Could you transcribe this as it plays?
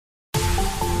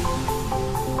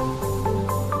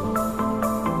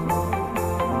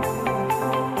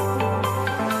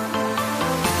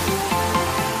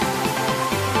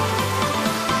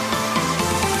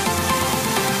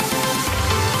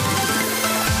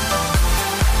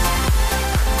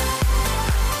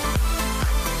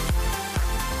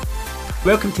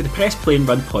Welcome to the Press Play and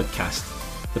Run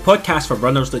podcast, the podcast for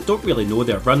runners that don't really know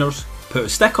they're runners, put a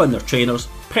stick on their trainers,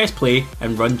 press play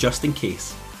and run just in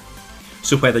case.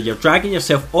 So whether you're dragging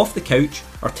yourself off the couch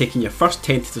or taking your first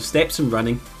tentative steps in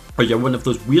running, or you're one of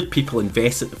those weird people in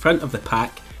vests at the front of the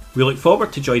pack, we look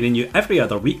forward to joining you every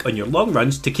other week on your long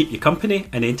runs to keep you company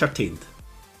and entertained.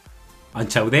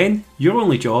 Until then, your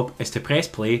only job is to press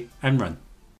play and run.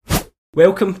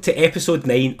 Welcome to episode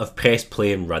 9 of Press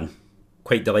Play and Run.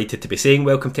 Quite delighted to be saying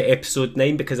welcome to episode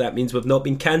 9 because that means we've not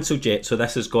been cancelled yet, so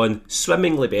this has gone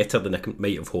swimmingly better than I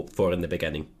might have hoped for in the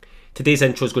beginning. Today's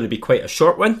intro is going to be quite a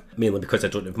short one, mainly because I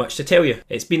don't have much to tell you.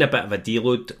 It's been a bit of a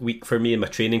deload week for me in my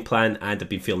training plan, and I've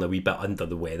been feeling a wee bit under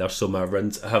the weather, so my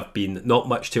runs have been not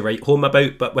much to write home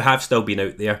about, but we have still been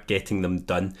out there getting them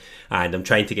done, and I'm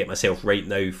trying to get myself right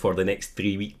now for the next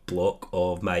 3-week block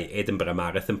of my Edinburgh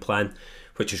Marathon plan,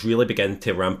 which is really beginning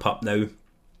to ramp up now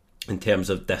in terms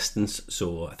of distance.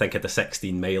 So I think I had a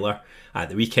 16 miler at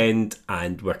the weekend,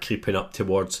 and we're creeping up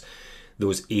towards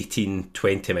those 18,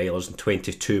 20 milers and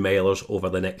 22 milers over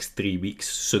the next 3 weeks.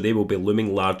 So they will be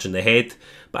looming large in the head,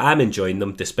 but I'm enjoying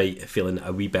them despite feeling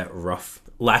a wee bit rough.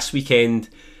 Last weekend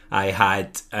I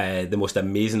had the most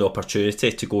amazing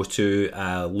opportunity to go to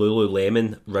a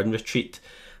Lululemon run retreat,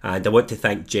 and I want to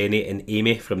thank Jenny and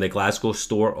Amy from the Glasgow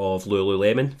store of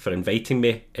Lululemon for inviting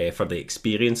me for the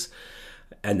experience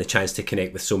and the chance to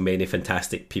connect with so many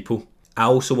fantastic people. I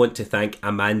also want to thank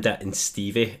Amanda and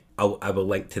Stevie. I will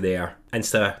link to their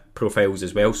Insta profiles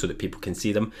as well so that people can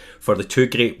see them, for the 2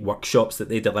 great workshops that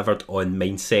they delivered on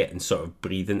mindset and sort of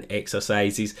breathing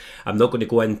exercises. I'm not going to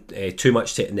go in too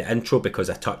much to it in the intro because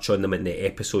I touch on them in the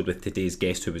episode with today's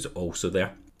guest who was also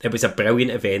there. It was a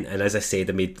brilliant event, and as I said,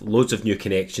 I made loads of new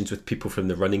connections with people from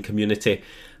the running community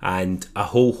and a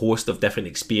whole host of different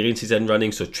experiences in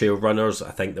running. So trail runners,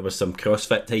 I think there was some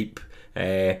CrossFit type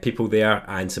people there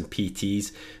and some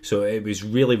PTs. So it was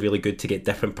really, really good to get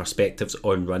different perspectives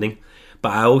on running.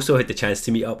 But I also had the chance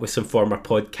to meet up with some former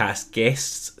podcast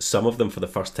guests, some of them for the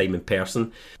first time in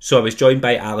person. So I was joined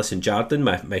by Alison Jardine,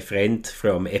 my friend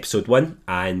from episode 1,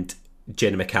 and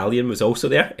Jenna McCallion was also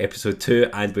there, episode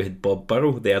 2, and we had Bob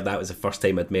Burrow there. That was the first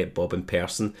time I'd met Bob in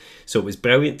person. So it was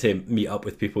brilliant to meet up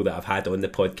with people that I've had on the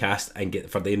podcast and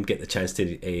get the chance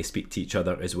to speak to each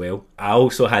other as well. I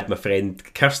also had my friend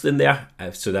Kirsten there,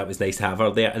 so that was nice to have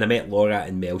her there. And I met Laura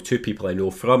and Mel, 2 people I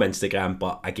know from Instagram,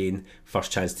 but again,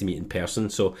 first chance to meet in person.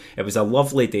 So it was a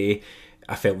lovely day.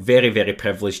 I felt very, very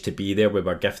privileged to be there. We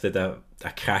were gifted a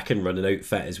cracking running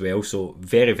outfit as well, so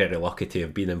very, very lucky to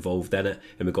have been involved in it,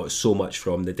 and we got so much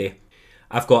from the day.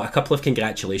 I've got a couple of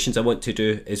congratulations I want to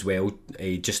do as well,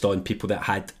 just on people that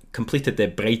had completed the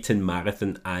Brighton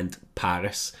Marathon and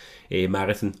Paris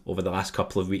Marathon over the last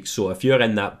couple of weeks. So if you're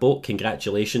in that boat,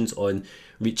 congratulations on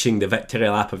reaching the victory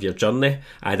lap of your journey.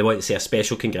 And I want to say a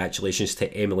special congratulations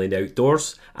to Emily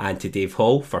Outdoors and to Dave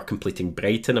Hall for completing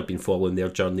Brighton. I've been following their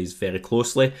journeys very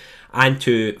closely. And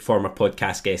to former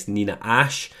podcast guest Nina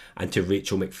Ash and to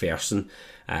Rachel McPherson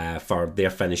for their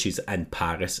finishes in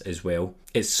Paris as well.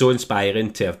 It's so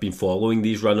inspiring to have been following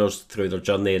these runners through their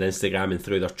journey on Instagram and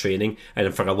through their training,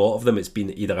 and for a lot of them it's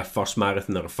been either a first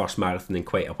marathon or a first marathon in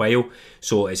quite a while,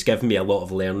 so it's given me a lot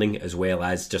of learning as well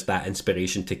as just that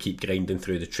inspiration to keep grinding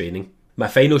through the training. My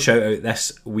final shout out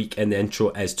this week in the intro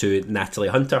is to Natalie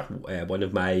Hunter, one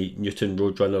of my Newton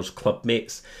Roadrunners club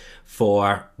mates,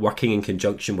 for working in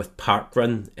conjunction with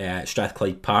Parkrun at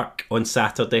Strathclyde Park on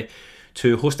Saturday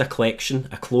to host a collection,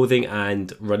 a clothing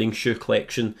and running shoe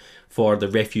collection for the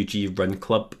Refugee Run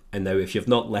Club. And now, if you've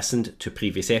not listened to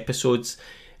previous episodes,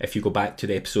 if you go back to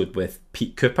the episode with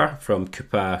Pete Cooper from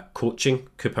Cooper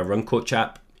Run Coach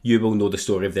app, you will know the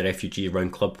story of the Refugee Run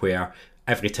Club, where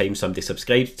every time somebody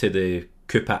subscribes to the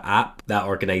Cooper app, that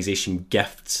organisation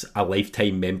gifts a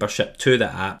lifetime membership to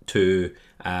the app to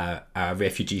a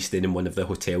refugee staying in one of the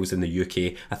hotels in the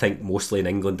UK. I think mostly in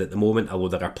England at the moment,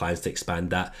 although there are plans to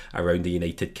expand that around the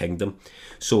United Kingdom.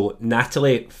 So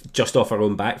Natalie, just off her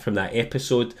own back from that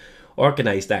episode,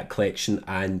 organised that collection,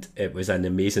 and it was an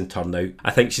amazing turnout. I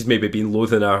think she's maybe been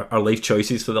loathing her life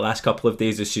choices for the last couple of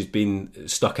days as she's been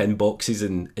stuck in boxes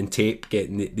and tape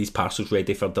getting these parcels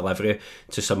ready for delivery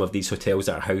to some of these hotels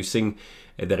that are housing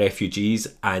the refugees,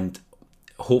 and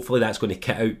hopefully that's going to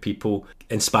kit out people,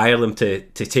 inspire them to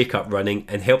take up running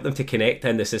and help them to connect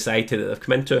in the society that they've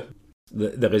come into.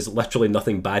 There is literally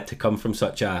nothing bad to come from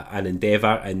such an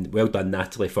endeavour, and well done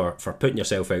Natalie for putting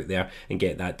yourself out there and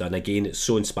get that done. Again, it's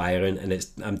so inspiring, and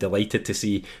I'm delighted to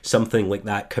see something like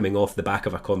that coming off the back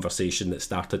of a conversation that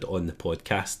started on the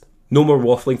podcast. No more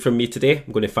waffling from me today.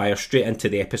 I'm going to fire straight into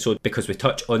the episode because we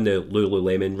touch on the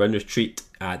Lululemon Run Retreat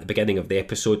at the beginning of the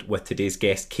episode with today's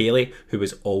guest Kayleigh, who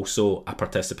was also a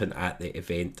participant at the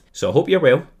event. So I hope you're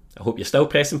well. I hope you're still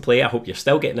pressing play. I hope you're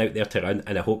still getting out there to run,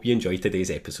 and I hope you enjoy today's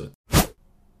episode.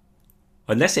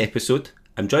 On this episode,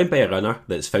 I'm joined by a runner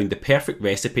that has found the perfect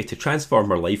recipe to transform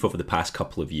her life over the past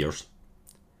couple of years.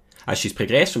 As she's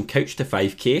progressed from couch to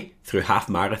 5k through half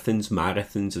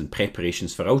marathons and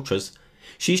preparations for ultras,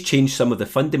 she's changed some of the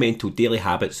fundamental daily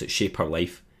habits that shape her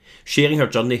life, sharing her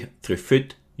journey through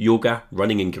food, yoga,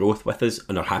 running and growth with us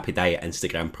on her Happy Diet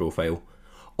Instagram profile,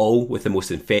 all with the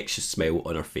most infectious smile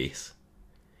on her face.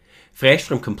 Fresh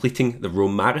from completing the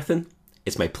Rome Marathon,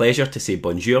 it's my pleasure to say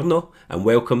buongiorno and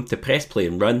welcome to Press Play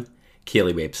and Run,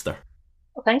 Kayleigh Webster.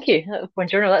 Well, thank you.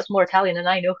 Buongiorno, that's more Italian than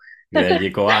I know. There you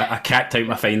go. I cracked out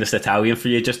my finest Italian for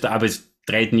you. I was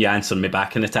dreading you answering me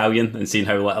back in Italian and seeing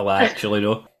how little I actually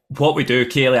know. What we do,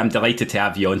 Kayleigh, I'm delighted to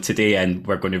have you on today, and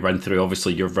we're going to run through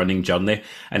obviously your running journey.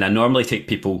 And I normally take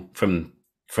people from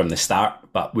the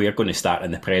start, but we're going to start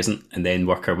in the present and then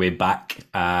work our way back.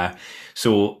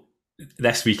 So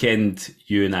this weekend,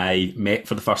 you and I met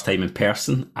for the first time in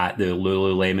person at the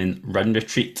Lululemon Run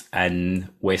Retreat in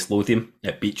West Lothian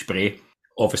at Beach Brae.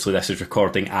 Obviously, this is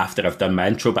recording after I've done my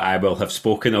intro, but I will have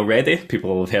spoken already.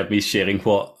 People will have heard me sharing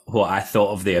what I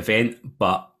thought of the event,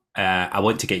 but I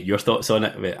want to get your thoughts on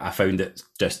it. I found it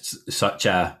just such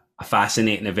a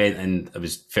fascinating event, and I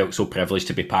felt so privileged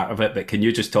to be part of it. But can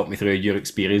you just talk me through your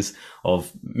experience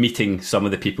of meeting some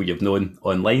of the people you've known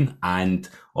online and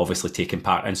obviously taking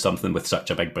part in something with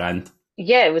such a big brand?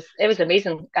 Yeah, it was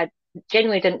amazing. I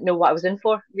genuinely didn't know what I was in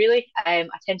for, really. I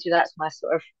tend to, that's my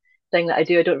sort of thing that I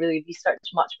do. I don't really research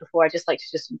much before. I just like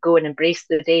to just go and embrace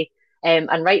the day. And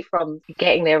right from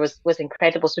getting there was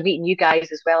incredible. So meeting you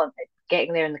guys as well, and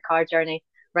getting there in the car journey,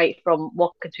 right from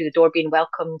walking through the door, being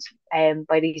welcomed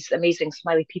by these amazing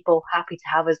smiley people, happy to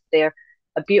have us there.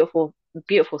 A beautiful,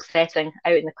 beautiful setting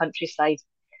out in the countryside.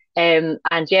 And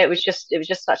yeah, it was just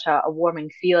such a warming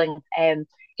feeling.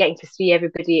 Getting to see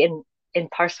everybody in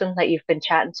person that you've been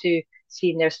chatting to,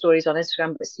 seeing their stories on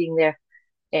Instagram, but seeing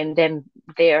them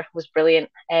there was brilliant.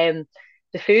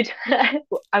 The food,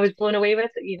 I was blown away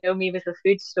with. You know me with the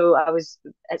food, so I was,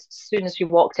 as soon as you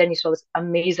walked in, you saw this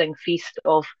amazing feast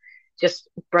of just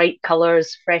bright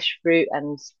colours, fresh fruit,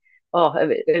 and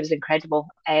it was incredible.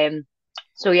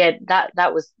 So yeah,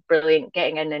 that was brilliant,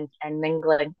 getting in and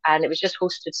mingling, and it was just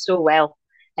hosted so well.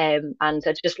 And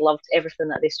I just loved everything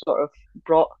that they sort of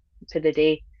brought to the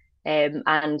day,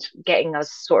 and getting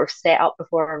us sort of set up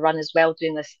before our run as well,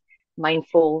 doing this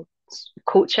mindful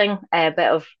coaching, a bit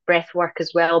of breath work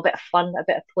as well, a bit of fun, a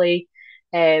bit of play.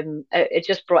 It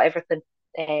just brought everything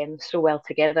so well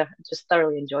together. I just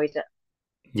thoroughly enjoyed it.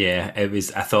 Yeah, it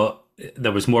was. I thought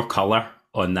there was more colour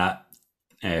on that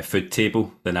food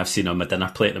table than I've seen on my dinner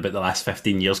plate in about the last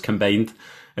 15 years combined.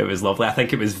 It was lovely. I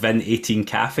think it was Vin 18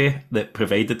 Cafe that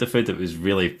provided the food. It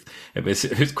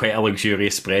was quite a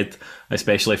luxurious spread,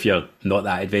 especially if you're not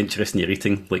that adventurous and you're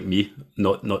eating like me,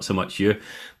 not so much you.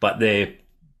 But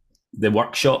the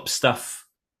workshop stuff,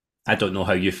 I don't know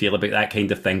how you feel about that kind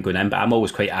of thing going in, but I'm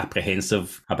always quite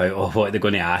apprehensive about, what are they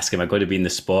going to ask? Am I going to be in the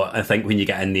spot? I think when you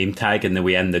get a name tag in the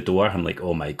way in the door, I'm like,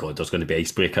 oh my God, there's going to be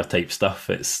icebreaker type stuff.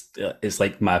 It's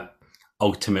like my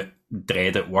ultimate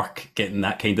dread at work, getting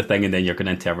that kind of thing, and then you're going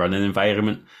into a running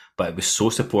environment. But it was so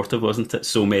supportive, wasn't it?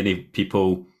 So many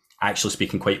people actually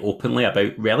speaking quite openly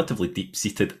about relatively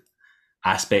deep-seated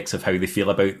aspects of how they feel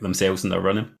about themselves and their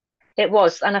running. It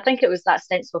was, and I think it was that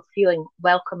sense of feeling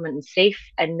welcome and safe,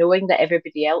 and knowing that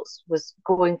everybody else was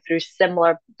going through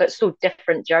similar but so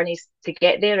different journeys to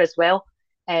get there as well.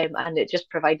 And it just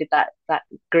provided that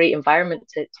great environment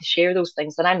to share those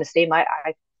things. And I'm the same. I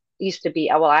used to be,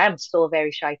 well, I am still a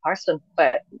very shy person,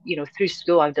 but through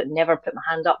school I've never put my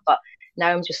hand up. But now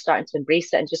I'm just starting to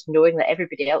embrace it, and just knowing that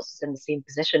everybody else is in the same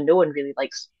position. No one really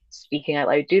likes speaking out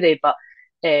loud, do they? But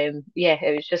yeah,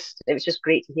 it was just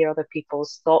great to hear other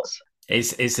people's thoughts.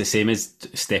 It's the same as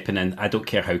stepping in. I don't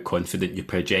care how confident you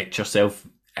project yourself.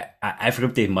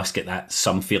 Everybody must get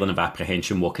some feeling of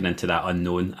apprehension walking into that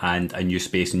unknown and a new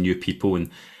space and new people.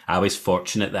 And I was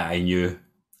fortunate that I knew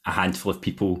a handful of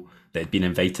people that had been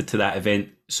invited to that event.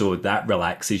 So that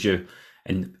relaxes you,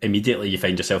 and immediately you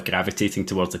find yourself gravitating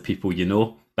towards the people you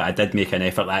know. But I did make an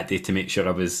effort that day to make sure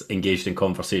I was engaged in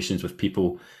conversations with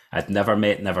people I'd never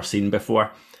met, never seen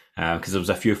before. Because there was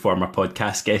a few former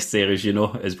podcast guests there, as you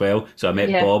know, as well. So I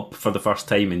met Bob for the first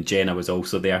time, and Jenna was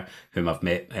also there, whom I've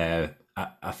met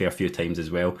a fair few times as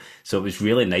well. So it was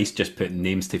really nice just putting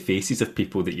names to faces of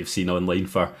people that you've seen online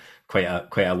for quite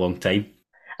a long time.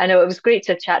 I know it was great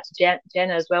to chat to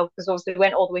Jenna as well, because obviously we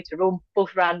went all the way to Rome,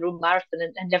 both ran Rome Marathon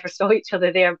and never saw each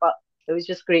other there, but it was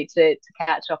just great to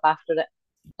catch up after it.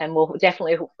 And we'll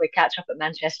definitely hopefully catch up at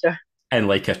Manchester. And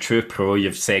like a true pro,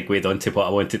 you've segued onto what I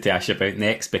wanted to ask you about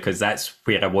next, because that's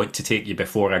where I want to take you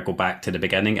before I go back to the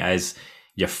beginning, is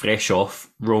you're fresh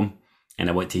off Rome. And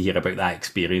I want to hear about that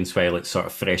experience while it's sort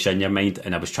of fresh in your mind.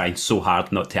 And I was trying so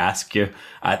hard not to ask you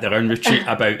at the run retreat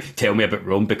about, tell me about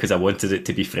Rome, because I wanted it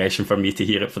to be fresh and for me to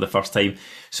hear it for the first time.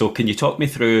 So can you talk me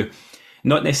through,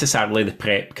 not necessarily the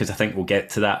prep, because I think we'll get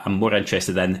to that. I'm more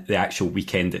interested in the actual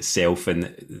weekend itself,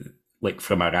 and like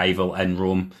from arrival in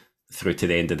Rome through to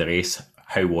the end of the race.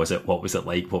 How was it? What was it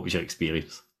like? What was your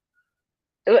experience?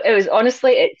 It was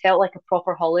honestly, it felt like a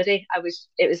proper holiday.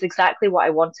 It was exactly what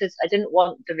I wanted. I didn't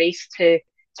want the race to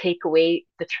take away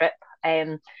the trip.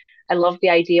 I love the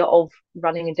idea of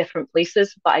running in different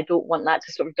places, but I don't want that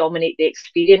to sort of dominate the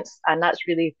experience. And that's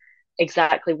really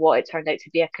exactly what it turned out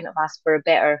to be. I couldn't have asked for a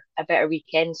better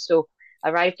weekend. So I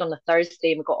arrived on the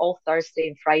Thursday and we got all Thursday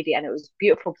and Friday, and it was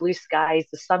beautiful blue skies.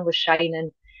 The sun was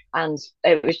shining, and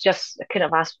it was just, I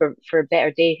couldn't have asked for a better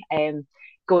day.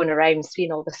 Going around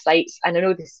seeing all the sights, and I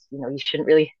know this, you shouldn't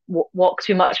really walk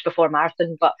too much before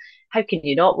marathon, but how can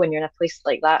you not when you're in a place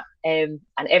like that? And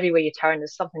everywhere you turn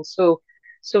there's something so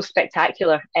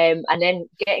spectacular, and then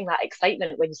getting that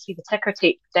excitement when you see the ticker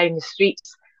tape down the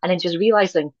streets, and then just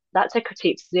realizing that ticker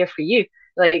tape's there for you,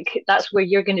 like that's where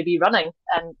you're going to be running.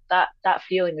 And that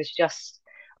feeling was just,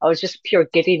 I was just pure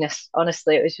giddiness,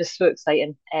 honestly. It was just so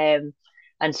exciting.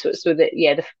 And so that,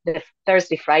 yeah, the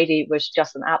Thursday Friday was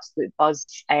just an absolute buzz.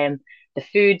 The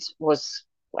food was,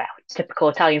 well, typical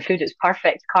Italian food. It's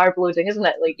perfect carb loading, isn't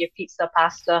it? Like your pizza,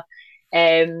 pasta.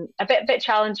 A bit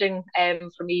challenging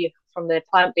for me from the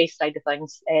plant based side of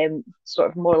things.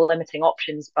 Sort of more limiting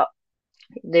options, but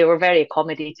they were very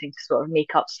accommodating to sort of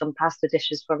make up some pasta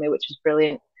dishes for me, which was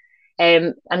brilliant.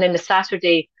 And then the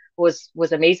Saturday was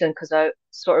amazing because I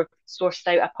sort of sourced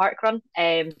out a park run.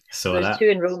 So So there's that, two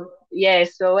in Rome. Yeah,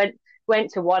 so I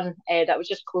went to one that was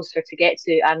just closer to get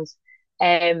to, and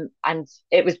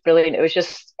it was brilliant. It was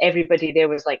just everybody there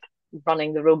was like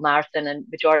running the Rome Marathon, and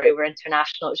majority were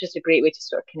international. It was just a great way to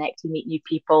sort of connect and meet new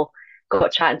people.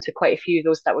 Got chatting to quite a few of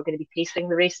those that were going to be pacing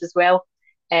the race as well.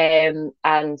 And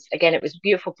again, it was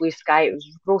beautiful blue sky. It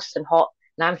was roasting hot,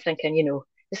 and I'm thinking,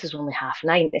 this is only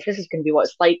 9:30. If this is going to be what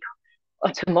it's like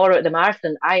tomorrow at the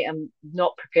marathon, I am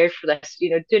not prepared for this.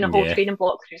 Doing a whole yeah. training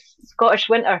block through Scottish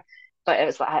winter, but it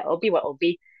was like it'll be what it'll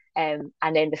be. And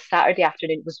then the Saturday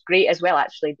afternoon was great as well.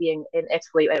 Actually, being in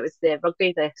Italy, it was the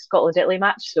rugby, the Scotland Italy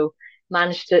match, so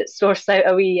managed to source out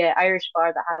a wee Irish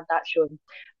bar that had that shown.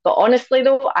 But honestly,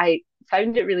 though, I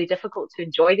found it really difficult to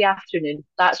enjoy the afternoon.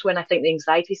 That's when I think the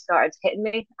anxiety started hitting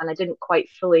me, and I didn't quite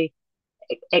fully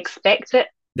expect it.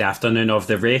 The afternoon of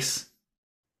the race.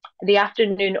 The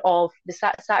afternoon of the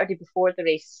Saturday before the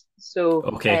race. So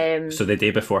Okay. So the day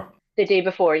before. the day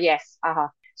before, yes.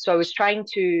 So I was trying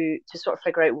to sort of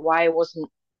figure out why I wasn't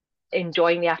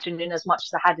enjoying the afternoon as much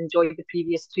as I had enjoyed the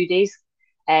previous 2 days.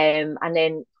 And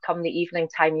then come the evening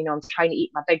time, I'm trying to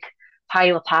eat my big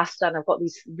pile of pasta, and I've got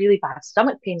these really bad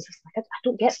stomach pains. It's like I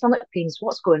don't get stomach pains.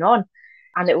 What's going on?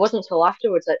 And it wasn't until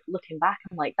afterwards that, looking back,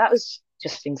 I'm like, that was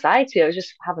just anxiety. I was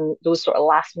just having those sort of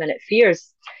last minute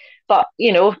fears. But,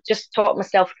 just talked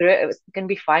myself through it. It was going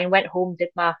to be fine. Went home, did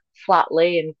my flat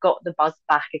lay, and got the buzz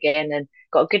back again, and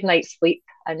got a good night's sleep.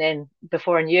 And then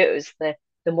before I knew it, was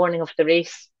the morning of the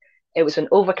race. It was an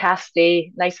overcast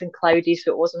day, nice and cloudy,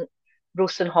 so it wasn't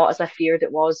roasting hot as I feared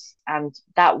it was. And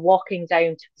that walking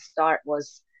down to the start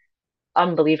was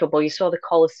unbelievable. You saw the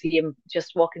Colosseum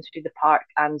just walking through the park,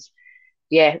 and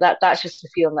yeah, that's just a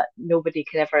feeling that nobody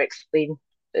can ever explain.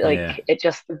 Yeah. Like it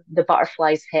just, the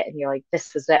butterflies hit, and you're like,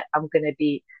 this is it. I'm going to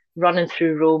be running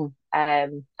through Rome.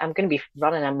 I'm going to be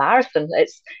running a marathon.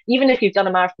 It's, even if you've done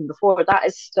a marathon before, that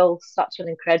is still such an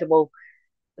incredible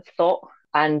thought.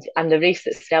 And the race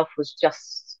itself was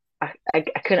just, I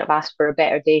couldn't have asked for a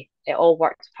better day. It all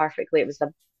worked perfectly. It was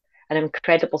an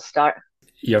incredible start.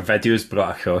 Your videos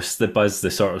brought across the buzz,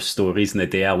 the sort of stories in the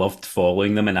day. I loved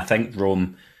following them, and I think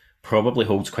Rome probably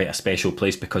holds quite a special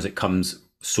place because it comes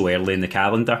so early in the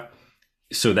calendar.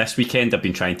 So this weekend I've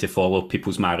been trying to follow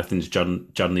people's marathons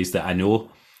journeys that I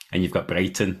know, and you've got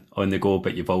Brighton on the go,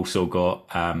 but you've also got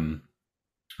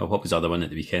what was the other one at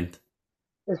the weekend?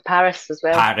 It was Paris as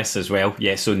well. Paris as well.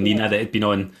 Yeah, so Nina Yeah. that had been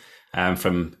on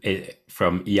from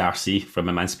ERC, from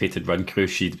Emancipated Run Crew,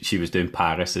 she was doing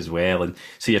Paris as well, and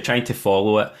so you're trying to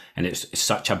follow it, and it's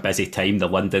such a busy time. The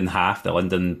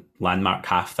London landmark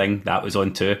half thing, that was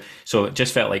on too. So it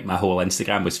just felt like my whole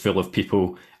Instagram was full of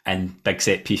people in big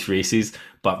set piece races.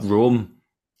 But Rome,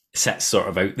 sits sort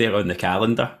of out there on the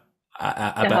calendar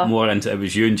a bit Uh-huh. more. And it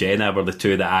was you and Jenna were the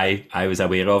two that I was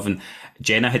aware of. And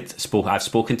Jenna I've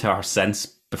spoken to her since,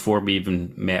 before we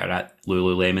even met her at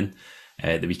Lululemon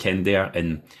the weekend there.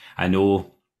 And I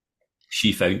know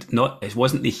she found, not, it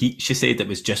wasn't the heat, she said, it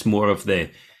was just more of the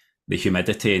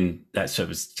humidity. And that's what I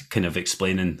was kind of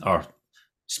explaining or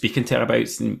speaking to her about.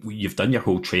 You've done your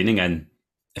whole training in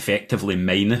effectively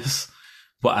minus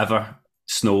whatever,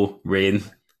 snow, rain.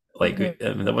 Like, Hmm.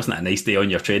 I mean, there wasn't a nice day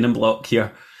on your training block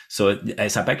here. So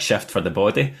it's a big shift for the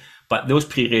body. But those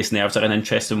pre-race nerves are an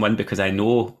interesting one, because I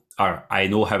know how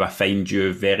I find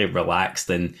you very relaxed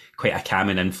and quite a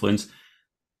calming influence.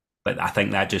 But I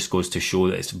think that just goes to show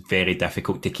that it's very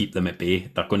difficult to keep them at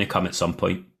bay. They're going to come at some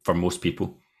point for most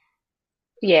people.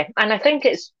 Yeah, and I think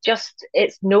it's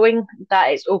knowing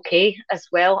that it's okay as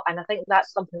well. And I think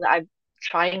that's something that I'm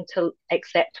trying to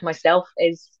accept myself,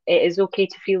 is it is okay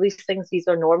to feel these things. These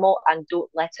are normal, and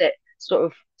don't let it sort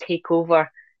of take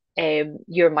over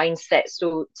your mindset.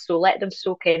 So let them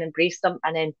soak in, embrace them,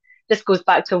 and then this goes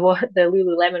back to what the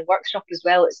Lululemon workshop as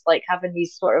well. It's like having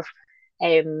these sort of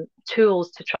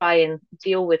tools to try and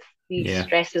deal with these Yeah.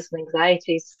 stresses and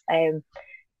anxieties.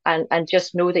 And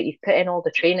just know that you've put in all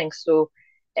the training. So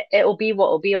it'll be what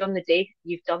it'll be on the day.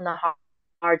 You've done the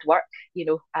hard work,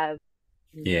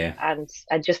 Yeah.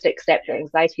 and just accept that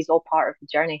anxiety is all part of the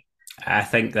journey. I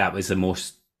think that was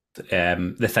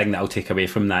the thing that I'll take away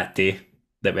from that day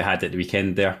that we had at the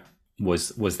weekend there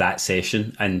was that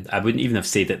session. And I wouldn't even have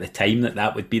said at the time that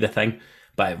that would be the thing,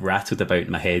 but it rattled about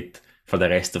in my head for the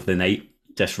rest of the night,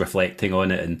 just reflecting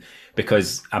on it. And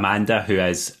because Amanda, who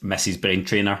is Mrs. Brain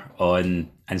Trainer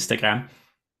on Instagram,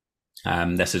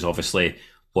 this is obviously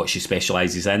what she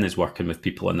specialises in, is working with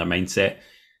people on their mindset.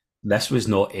 This was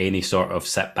not any sort of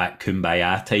sit back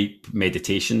kumbaya type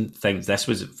meditation things. This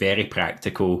was very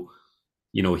practical.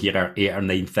 Here are 8 or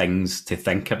 9 things to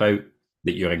think about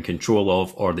that you're in control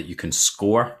of, or that you can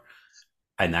score,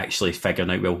 and actually figuring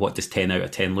out, well, what does 10 out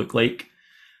of 10 look like?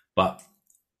 But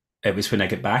it was when I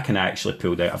get back and I actually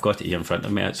pulled out, I've got it here in front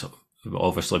of me. It's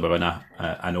obviously, we're on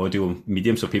an audio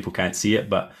medium, so people can't see it,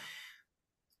 but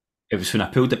it was when I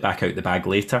pulled it back out the bag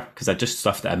later, because I just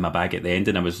stuffed it in my bag at the end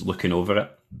and I was looking over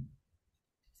it,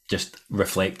 just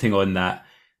reflecting on that.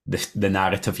 The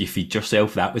narrative you feed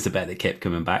yourself, that was the bit that kept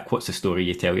coming back. What's the story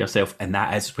you tell yourself? And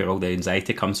that is where all the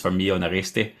anxiety comes for me on a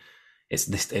race day. It's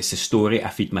the story I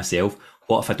feed myself.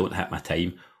 What if I don't hit my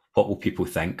time? What will people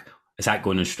think? Is that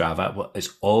going on Strava?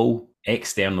 It's all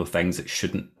external things that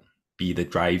shouldn't be the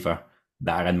driver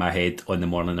that are in my head on the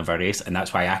morning of a race. And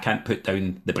that's why I can't put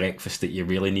down the breakfast that you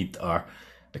really need, or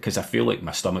because I feel like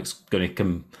my stomach's going to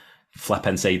come flip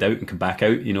inside out and come back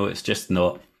out. It's just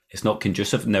not, it's not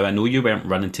conducive. Now, I know you weren't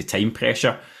running to time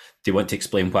pressure. Do you want to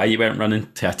explain why you weren't running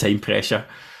to a time pressure?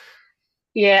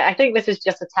 Yeah, I think this is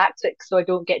just a tactic so I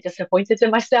don't get disappointed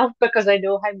in myself, because I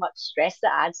know how much stress it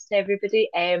adds to everybody.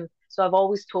 So I've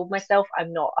always told myself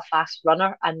I'm not a fast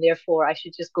runner, and therefore I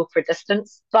should just go for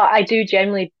distance. But I do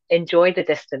generally enjoy the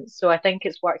distance, so I think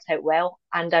it's worked out well.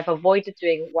 And I've avoided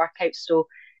doing workouts. So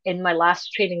in my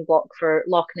last training block for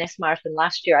Loch Ness Marathon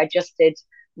last year, I just did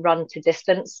run to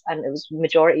distance, and it was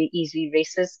majority easy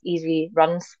races, easy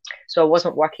runs. So I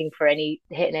wasn't working for hitting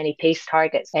any pace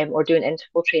targets, or doing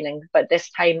interval training. But this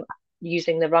time,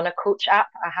 using the Runner Coach app,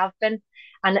 I have been,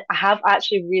 and I have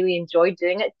actually really enjoyed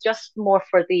doing it. Just more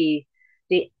for the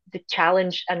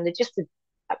challenge, and just the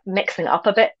mixing up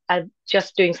a bit and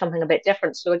just doing something a bit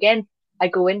different. So again, I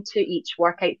go into each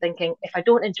workout thinking, if I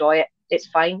don't enjoy it, it's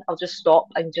fine. I'll just stop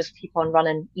and just keep on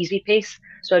running easy pace.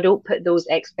 So I don't put those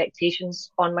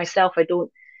expectations on myself. I don't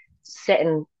sit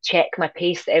and check my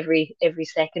pace every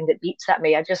second it beeps at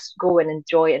me. I just go and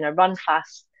enjoy it, and I run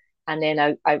fast, and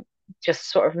then I just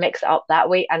sort of mix it up that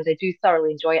way, and I do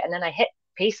thoroughly enjoy it. And then I hit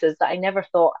paces that I never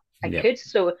thought I Yep. could.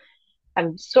 So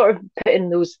I'm sort of putting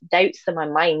those doubts in my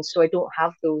mind, so I don't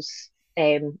have those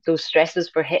stresses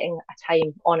for hitting a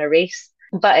time on a race.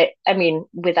 But I mean,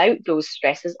 without those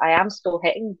stresses, I am still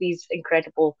hitting these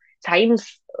incredible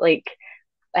times. Like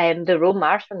the Rome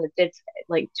Marathon that did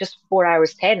like just 4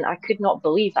 hours 10. I could not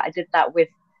believe that I did that with.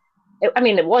 I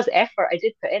mean, it was effort. I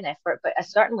did put in effort, but I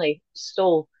certainly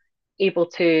still able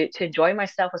to enjoy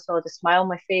myself. I still had a smile on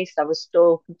my face. I was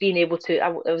still being able to. I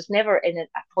was never in a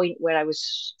point where I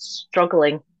was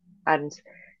struggling, and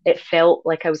it felt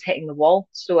like I was hitting the wall.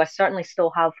 So I certainly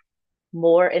still have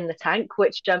more in the tank,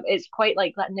 which it's quite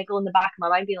like that niggle in the back of my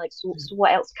mind, being like, so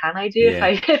what else can I do if I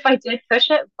Yeah. if I did push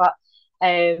it? But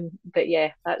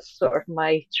yeah, that's sort of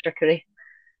my trickery.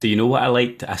 Do you know what I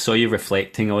liked? I saw you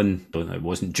reflecting on. It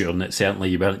wasn't during it. Certainly,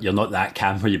 you're not that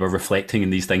calm where you were reflecting on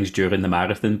these things during the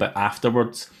marathon, but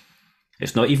afterwards,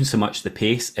 it's not even so much the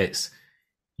pace, it's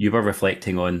you were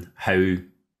reflecting on how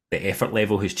the effort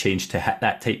level has changed to hit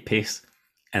that type pace.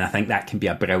 And I think that can be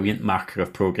a brilliant marker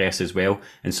of progress as well,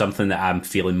 and something that I'm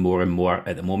feeling more and more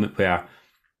at the moment, where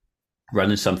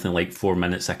running something like 4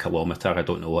 minutes a kilometre, I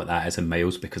don't know what that is in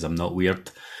miles because I'm not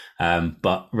weird,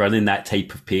 but running that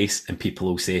type of pace, and people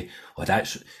will say, oh,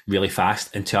 that's really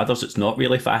fast. And to others, it's not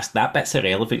really fast. That bit's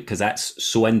irrelevant because that's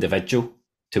so individual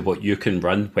to what you can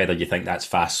run, whether you think that's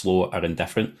fast, slow, or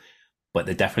indifferent. But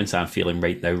the difference I'm feeling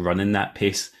right now running that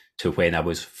pace to when I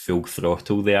was full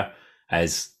throttle there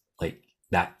is like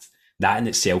that. That in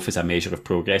itself is a measure of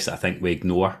progress that I think we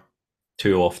ignore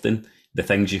too often. The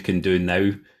things you can do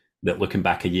now that looking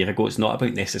back a year ago, it's not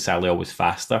about necessarily always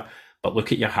faster, but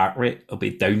look at your heart rate. It'll be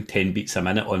down 10 beats a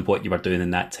minute on what you were doing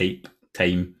in that type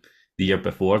time the year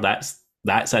before. That's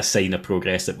a sign of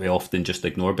progress that we often just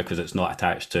ignore because it's not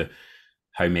attached to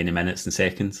how many minutes and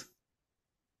seconds.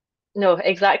 No,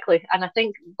 exactly. And I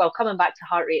think, well, coming back to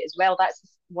heart rate as well, that's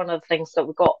one of the things that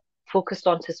we got focused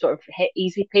on to sort of hit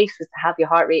easy pace is to have your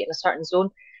heart rate in a certain zone.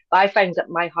 But I found that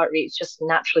my heart rate is just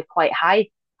naturally quite high.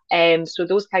 So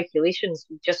those calculations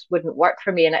just wouldn't work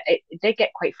for me. And it did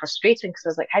get quite frustrating because I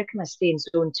was like, how can I stay in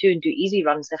zone two and do easy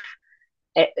runs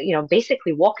if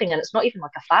basically walking, and it's not even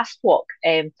like a fast walk.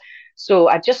 So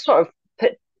I just sort of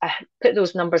put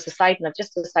those numbers aside, and I've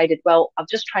just decided, well, I'll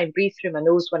just try and breathe through my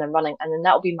nose when I'm running, and then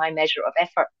that'll be my measure of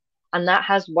effort. And that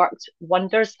has worked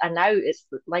wonders. And now it's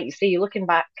like you say, you're looking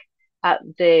back at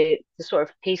the sort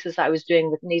of paces that I was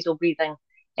doing with nasal breathing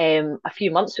a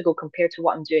few months ago compared to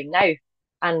what I'm doing now.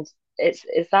 And it's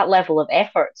that level of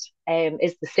effort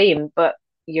is the same, but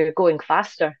you're going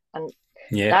faster. And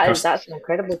Yeah, that's an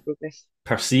incredible progress.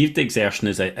 perceived exertion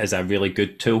is a really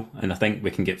good tool, and I think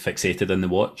we can get fixated on the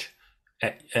watch.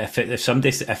 If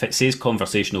it says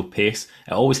conversational pace,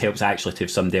 it always helps actually to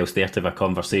have somebody else there to have a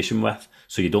conversation with,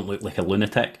 so you don't look like a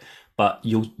lunatic. But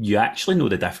you actually know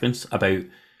the difference about,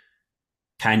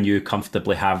 can you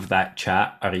comfortably have that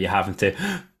chat, or are you having to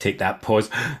take that pause,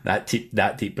 that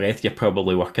deep breath? You're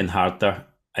probably working harder,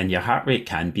 and your heart rate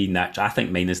can be natural. I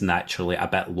think mine is naturally a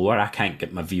bit lower. I can't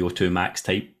get my VO2 max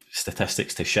type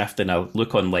statistics to shift, and I'll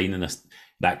look online and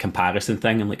that comparison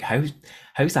thing. I'm like,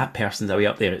 how's that person's way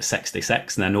up there at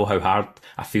 66? And I know how hard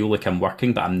I feel like I'm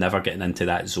working, but I'm never getting into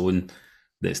that zone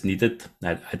that's needed.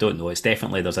 I don't know. It's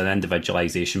definitely, there's an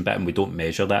individualization bit, and we don't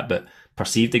measure that, but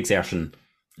perceived exertion,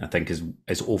 I think,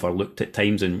 is overlooked at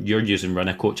times. And you're using Run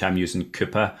a Coach, I'm using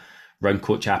Coupa Run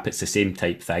Coach app. It's the same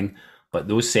type thing. But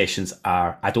those sessions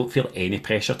I don't feel any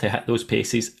pressure to hit those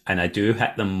paces, and I do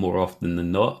hit them more often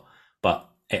than not. But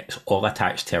it's all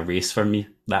attached to a race for me,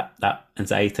 that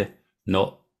anxiety,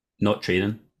 not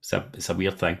training. It's a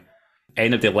weird thing.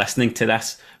 Anybody listening to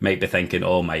this might be thinking,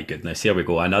 oh my goodness, here we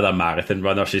go, another marathon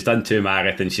runner. She's done 2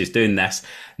 marathons, she's doing this.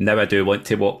 Now I do want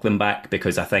to walk them back,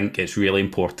 because I think it's really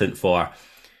important for,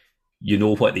 you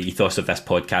know what the ethos of this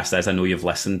podcast is. I know you've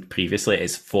listened previously.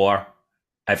 It's for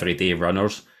everyday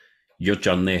runners. Your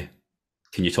journey,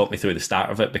 can you talk me through the start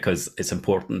of it? Because it's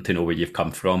important to know where you've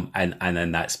come from and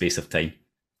in that space of time.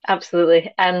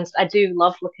 Absolutely. And I do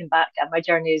love looking back at my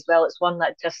journey as well. It's one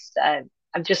that just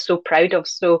I'm just so proud of.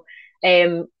 So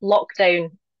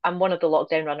lockdown, I'm one of the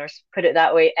lockdown runners, put it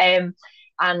that way. And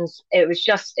it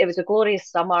was a glorious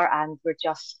summer, and we're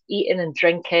just eating and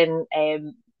drinking,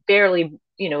 barely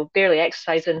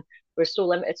exercising. We're so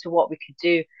limited to what we could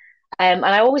do. And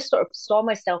I always sort of saw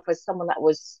myself as someone that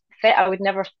was fit. I would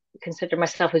never consider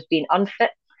myself as being unfit.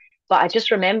 But I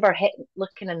just remember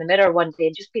looking in the mirror one day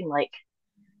and just being like,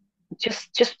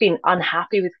 just being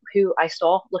unhappy with who I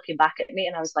saw looking back at me,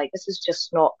 and I was like, this is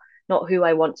just not who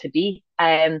I want to be.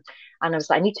 And I was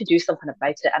like, I need to do something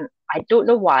about it, and I don't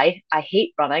know why. I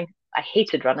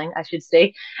hated running, I should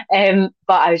say. But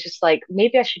I was just like,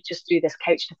 maybe I should just do this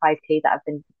couch to 5K that I've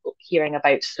been hearing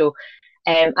about. So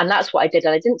and that's what I did,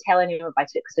 and I didn't tell anyone about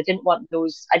it because I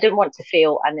didn't want to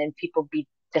fail and then people be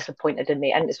disappointed in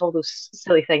me, and it's all those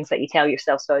silly things that you tell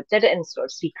yourself. So I did it in sort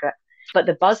of secret. But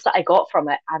the buzz that I got from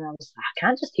it, and I was like, I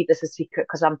can't just keep this a secret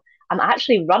because I'm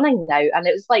actually running now. And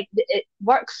it was like, it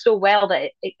works so well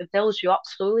that it builds you up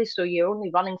slowly. So you're only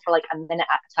running for like a minute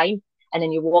at a time, and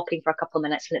then you're walking for a couple of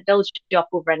minutes, and it builds you up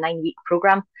over a 9-week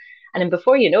program. And then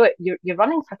before you know it, you're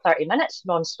running for 30 minutes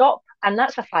non-stop, and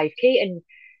that's a 5K. And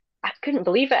I couldn't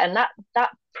believe it. And that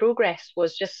progress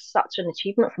was just such an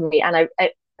achievement for me. And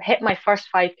I hit my first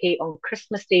 5K on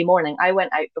Christmas Day morning. I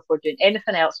went out before doing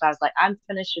anything else. So I was like, I'm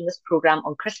finishing this program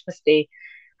on Christmas Day.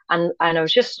 And I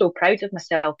was just so proud of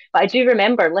myself. But I do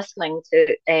remember listening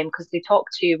to, because they talk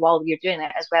to you while you're doing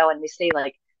it as well. And they say,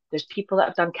 like, there's people that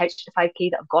have done couch to 5K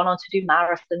that have gone on to do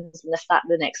marathons and this, that,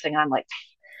 and the next thing. I'm like,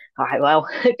 All right, well,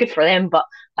 good for them, but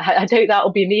I doubt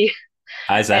that'll be me.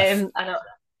 As if. And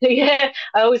yeah,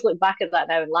 I always look back at that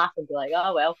now and laugh and be like,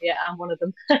 oh well, yeah, I'm one of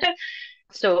them.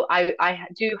 So I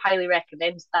do highly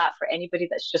recommend that for anybody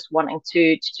that's just wanting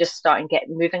to just start and get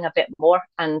moving a bit more.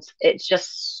 And it's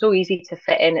just so easy to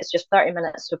fit in. It's just 30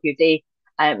 minutes of your day,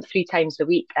 3 times a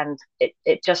week, and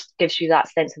it just gives you that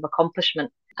sense of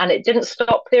accomplishment. And it didn't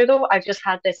stop there though. I just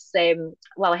had this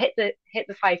well, I hit the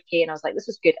 5K and I was like, this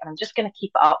is good, and I'm just gonna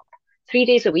keep it up 3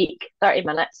 days a week, 30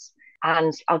 minutes,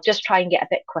 and I'll just try and get a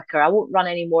bit quicker. I won't run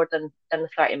any more than the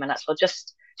 30 minutes. I'll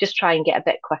just try and get a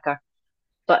bit quicker.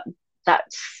 But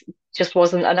that's just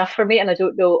wasn't enough for me, and I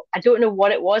don't know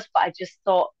what it was, but I just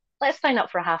thought, let's sign up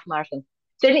for a half marathon.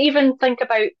 Didn't even think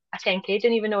about a 10K,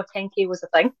 didn't even know a 10K was a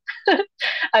thing.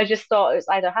 I just thought it was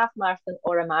either half marathon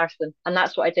or a marathon, and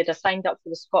that's what I did. I signed up for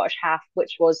the Scottish half,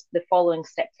 which was the following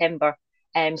September.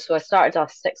 So I started a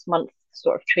 6 month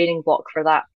sort of training block for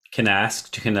that. Can I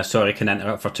ask, can I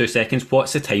interrupt for 2 seconds?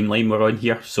 What's the timeline we're on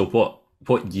here? So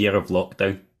what year of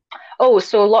lockdown? Oh,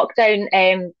 so lockdown,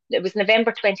 it was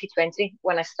November 2020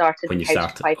 when I started When you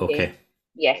Couch to started? 5K. Okay.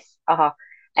 Yes, uh-huh.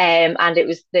 And it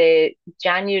was the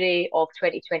January of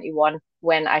 2021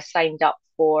 when I signed up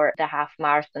for the half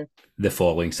marathon. The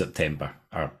following September.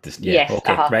 Or this, yeah, Yes,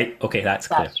 okay, right. Okay, that's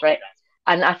clear. that's right.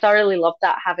 And I thoroughly loved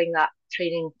that, having that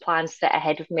training plan set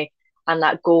ahead of me and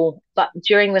that goal. But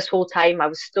during this whole time, I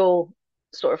was still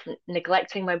sort of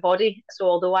neglecting my body. So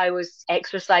although I was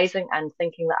exercising and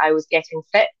thinking that I was getting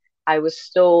fit, I was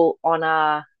still on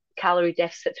a calorie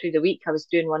deficit through the week. I was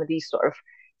doing one of these sort of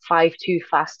 5-2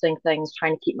 fasting things,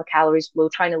 trying to keep my calories low,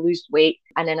 trying to lose weight.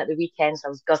 And then at the weekends, I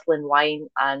was guzzling wine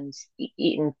and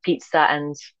eating pizza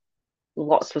and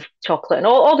lots of chocolate and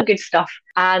all the good stuff.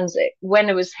 And when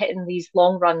I was hitting these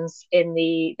long runs in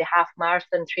the half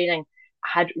marathon training,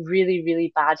 I had really,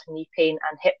 really bad knee pain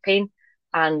and hip pain.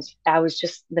 And I was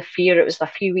just the fear, it was a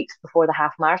few weeks before the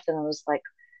half marathon. I was like,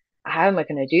 how am I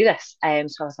going to do this? So I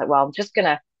was like, well, I'm just going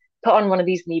to put on one of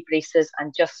these knee braces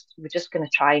and we're just going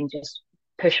to try and just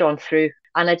push on through.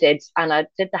 And I did. And I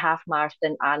did the half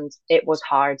marathon, and it was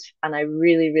hard. And I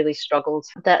really, really struggled.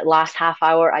 That last half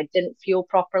hour, I didn't feel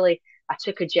properly. I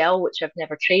took a gel, which I've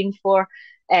never trained for.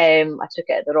 I took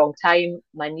it at the wrong time.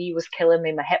 My knee was killing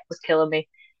me. My hip was killing me.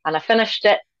 And I finished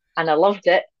it and I loved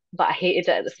it, but I hated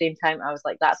it at the same time. I was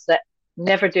like, that's it.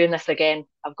 Never doing this again.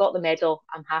 I've got the medal.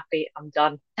 I'm happy. I'm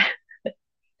done.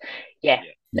 Yeah.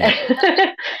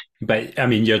 But I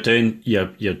mean, you're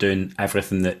doing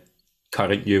everything that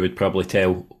current you would probably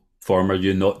tell former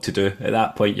you not to do at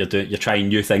that point. You're trying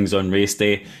new things on race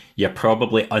day. You're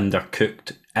probably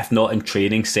undercooked, if not in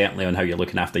training, certainly on how you're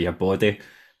looking after your body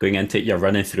going into it. You're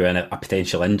running through a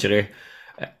potential injury.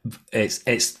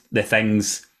 It's the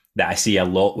things that I see a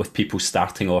lot with people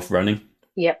starting off running.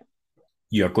 Yep.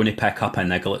 You're going to pick up a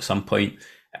niggle at some point.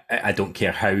 I don't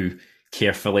care how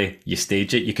carefully you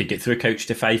stage it. You could get through Couch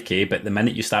to 5K, but the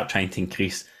minute you start trying to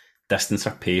increase distance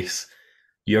or pace,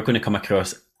 you're going to come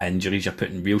across injuries. You're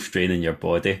putting real strain in your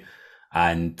body,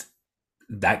 and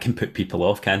that can put people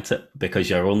off, can't it? Because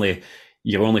you're only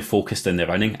focused on the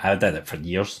running. I did it for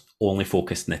years, only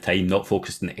focused on the time, not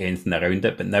focused on anything around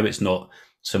it. But now it's not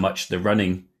so much the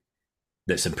running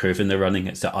that's improving the running,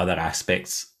 it's the other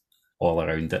aspects all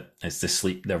around it. It's the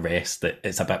sleep, the rest, that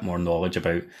it's a bit more knowledge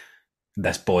about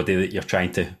this body that you're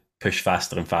trying to push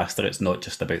faster and faster. It's not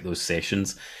just about those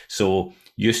sessions. So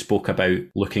you spoke about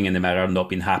looking in the mirror, not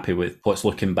being happy with what's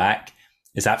looking back.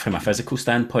 Is that from a physical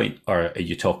standpoint, or are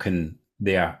you talking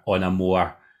there on a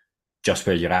more just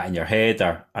where you're at in your head?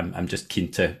 Or I'm just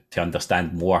keen to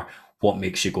understand more what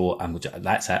makes you go,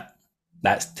 that's it.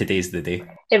 That's today's the day.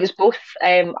 It was both.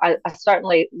 I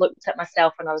certainly looked at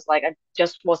myself and I was like, I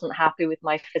just wasn't happy with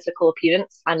my physical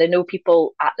appearance. And I know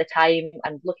people at the time,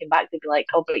 and looking back, they'd be like,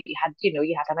 oh, but you had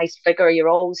a nice figure, you're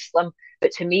always slim.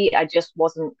 But to me, I just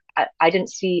wasn't, I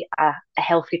didn't see a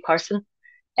healthy person.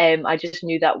 I just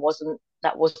knew that wasn't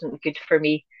good for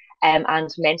me.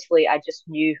 And mentally, I just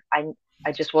knew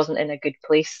I just wasn't in a good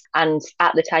place. And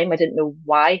at the time, I didn't know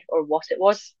why or what it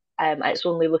was. It's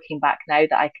only looking back now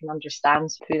that I can understand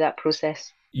through that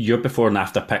process. Your before and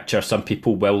after picture, some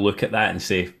people will look at that and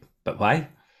say, but why?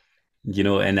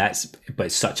 And but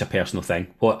it's such a personal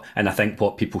thing. And I think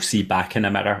what people see back in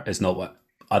a mirror is not what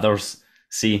others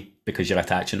see, because you're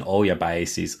attaching all your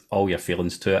biases, all your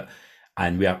feelings to it.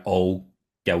 And we are all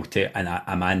guilty. And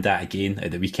Amanda, again,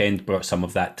 at the weekend, brought some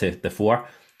of that to the fore,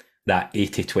 that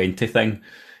 80-20 thing.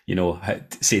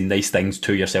 Saying nice things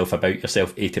to yourself about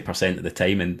yourself 80% of the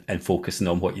time, and focusing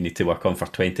on what you need to work on for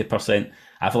 20%.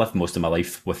 I've lived most of my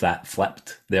life with that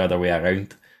flipped the other way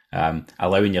around.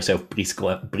 allowing yourself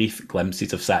brief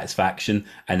glimpses of satisfaction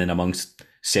in and amongst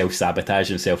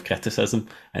self-sabotage and self-criticism.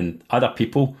 And other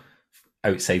people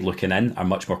outside looking in are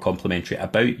much more complimentary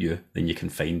about you than you can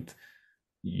find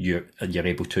you're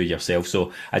able to yourself.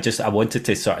 So I wanted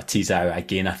to sort of tease out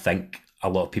again. I think a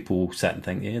lot of people sit and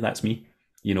think, yeah, that's me.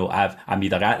 I'm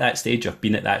either at that stage, I've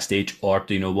been at that stage, or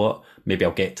do you know what? Maybe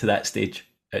I'll get to that stage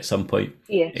at some point.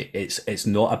 Yes. It's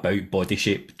not about body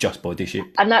shape, just body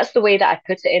shape. And that's the way that I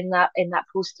put it in that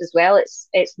post as well.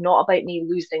 It's not about me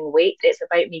losing weight. It's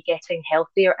about me getting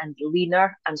healthier and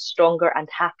leaner and stronger and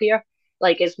happier.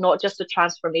 Like, it's not just a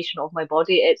transformation of my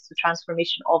body, it's the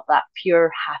transformation of that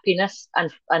pure happiness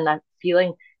and that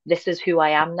feeling this is who I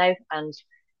am now. And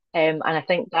I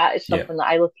think that is Yeah. something that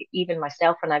I look at even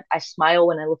myself, and I smile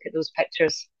when I look at those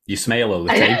pictures. You smile all the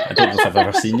time. I don't know if I've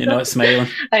ever seen you not smiling.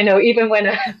 I know, even when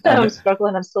I'm And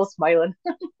struggling, I'm still smiling.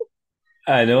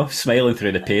 I know, smiling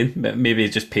through the pain, but maybe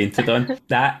just painted on.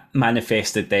 That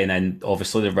manifested then in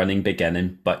obviously the running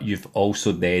beginning, but you've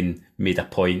also then made a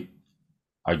point,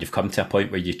 or you've come to a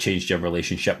point where you changed your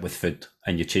relationship with food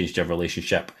and you changed your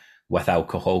relationship with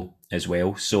alcohol as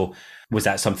well. So was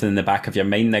that something in the back of your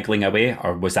mind niggling away,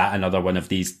 or was that another one of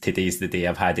these, today's the day,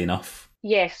 I've had enough?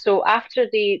 Yes, so after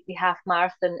the half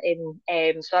marathon in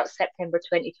so that's September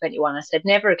 2021, I said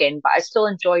never again, but I still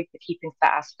enjoyed the keeping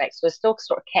fit aspect. So I still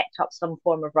sort of kept up some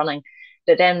form of running.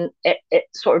 But then it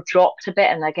sort of dropped a bit,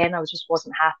 and again I just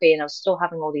wasn't happy, and I was still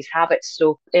having all these habits.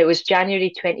 So it was January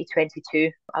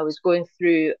 2022. I was going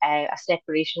through a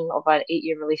separation of an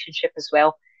 8-year relationship as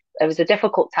well. It was a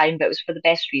difficult time, but it was for the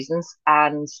best reasons.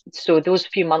 And so those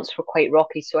few months were quite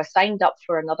rocky. So I signed up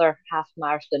for another half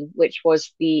marathon, which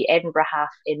was the Edinburgh half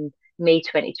in May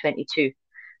 2022.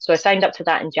 So I signed up to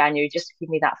that in January just to give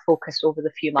me that focus over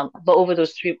the few months. But over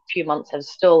those few months, I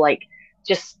was still like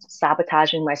just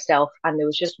sabotaging myself. And there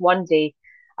was just one day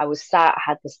I was sat, I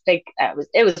had this big,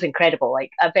 it was incredible,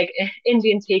 like a big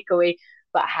Indian takeaway,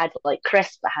 but I had like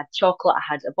crisps, I had chocolate,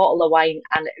 I had a bottle of wine,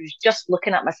 and it was just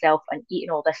looking at myself and eating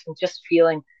all this and just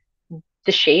feeling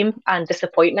the shame and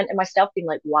disappointment in myself, being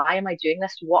like, why am I doing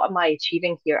this? What am I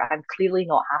achieving here? I'm clearly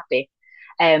not happy.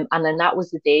 And then that was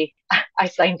the day I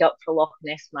signed up for Loch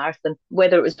Ness Marathon,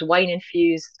 whether it was wine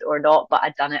infused or not, but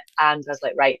I'd done it. And I was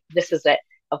like, right, this is it.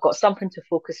 I've got something to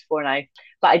focus for now.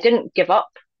 But I didn't give up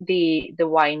the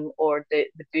wine or the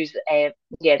booze,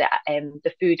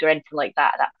 the food or anything like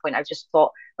that at that point. I just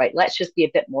thought, right, let's just be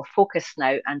a bit more focused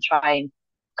now and try and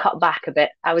cut back a bit.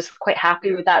 I was quite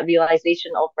happy with that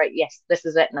realization of, right, yes, this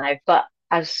is it now. But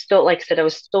I was still, like I said, I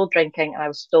was still drinking and I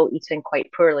was still eating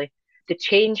quite poorly. The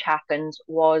change happened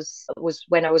was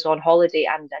when I was on holiday,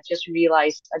 and I just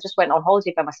realized I just went on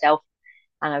holiday by myself,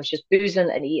 and I was just boozing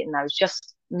and eating. I was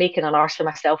just making an arse of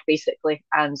myself basically,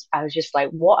 and I was just like,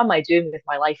 what am I doing with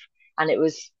my life? And it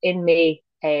was in May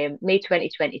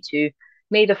 2022,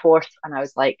 May the 4th, and I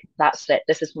was like, that's it.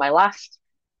 This is my last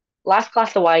glass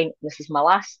of wine. This is my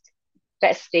last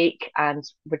bit of steak, and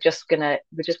we're just gonna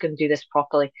do this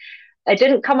properly. It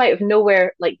didn't come out of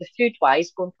nowhere, like the food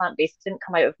wise, going plant based didn't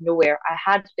come out of nowhere. I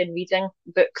had been reading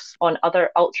books on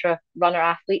other ultra runner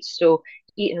athletes. So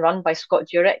Eat and Run by Scott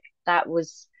Jurek, that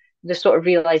was the sort of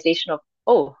realization of,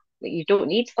 oh, you don't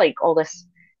need like all this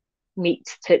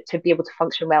meat to be able to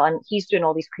function well. And he's doing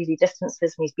all these crazy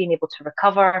distances and he's been able to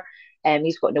recover, and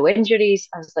he's got no injuries.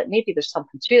 I was like, maybe there's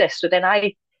something to this. So then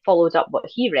I followed up what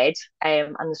he read,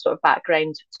 and the sort of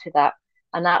background to that.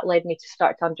 And that led me to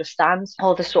start to understand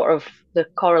all the sort of the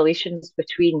correlations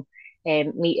between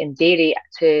meat and dairy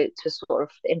to sort of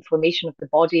the inflammation of the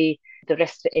body, the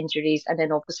risk to injuries, and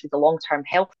then obviously the long-term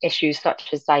health issues such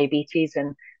as diabetes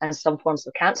and some forms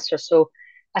of cancer. So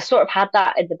I sort of had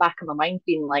that in the back of my mind,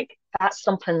 being like, that's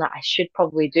something that I should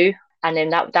probably do. And then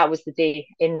that was the day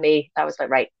in May that I was like,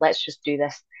 right, let's just do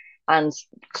this. And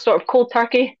sort of cold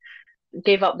turkey,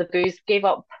 gave up the booze, gave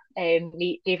up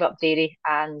meat, gave up dairy,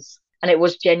 and it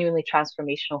was genuinely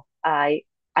transformational. I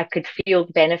could feel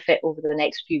the benefit over the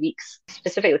next few weeks,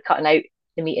 specifically cutting out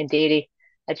the meat and dairy.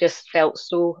 I just felt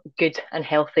so good and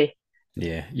healthy.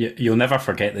 Yeah, you'll never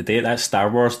forget the date. That's Star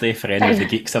Wars Day for any of the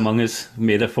geeks among us,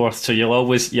 May the 4th. So you'll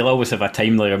always have a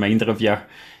timely reminder of your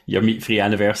meat-free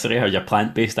anniversary or your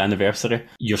plant-based anniversary.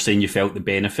 You're saying you felt the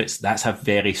benefits. That's a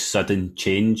very sudden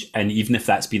change. And even if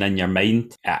that's been in your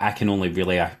mind, I can only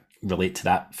really relate to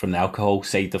that from the alcohol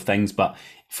side of things. But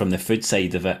from the food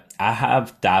side of it, I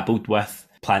have dabbled with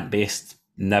plant-based,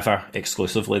 never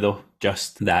exclusively though.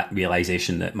 Just that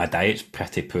realisation that my diet's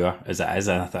pretty poor as it is.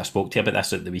 And I spoke to you about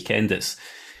this at the weekend. It's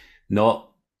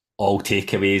not all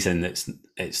takeaways, and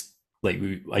it's like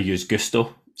I use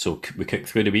Gusto. So we cook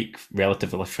through the week,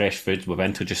 relatively fresh food. We've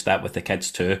introduced that with the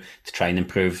kids too, to try and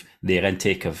improve their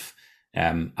intake of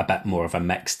a bit more of a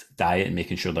mixed diet, and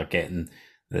making sure they're getting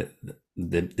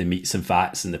the meats and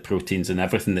fats and the proteins and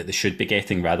everything that they should be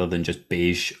getting, rather than just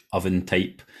beige oven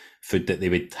type food that they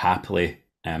would happily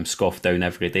scoff down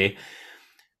every day.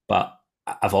 But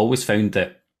I've always found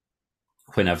that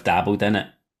when I've dabbled in it,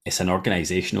 it's an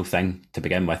organisational thing to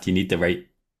begin with. You need the right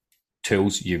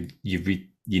tools. You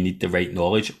need the right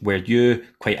knowledge. Were you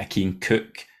quite a keen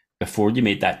cook before you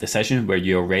made that decision? Were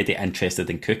you already interested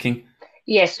in cooking?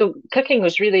 Yeah, so cooking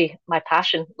was really my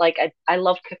passion. Like I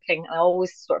love cooking. I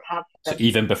always sort of have So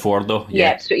even before though,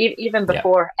 yeah. yeah, So even yeah.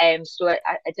 before, so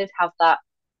I did have that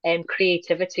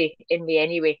creativity in me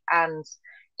anyway, and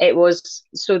it was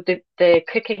so the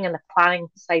cooking and the planning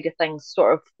side of things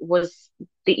sort of was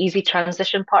the easy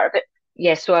transition part of it.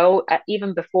 Yeah, so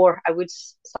even before I would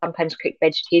sometimes cook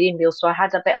vegetarian meals, so I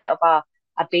had a bit of a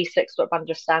basic sort of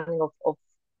understanding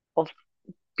of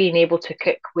being able to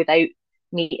cook without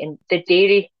meat, and the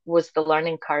dairy was the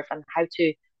learning curve and how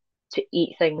to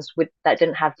eat things with that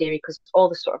didn't have dairy, because all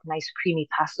the sort of nice creamy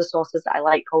pasta sauces that I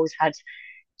like always had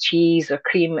cheese or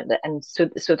cream, and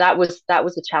so that was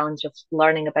a challenge of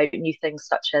learning about new things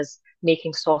such as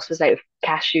making sauces out of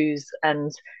cashews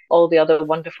and all the other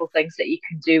wonderful things that you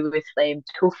can do with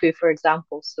tofu, for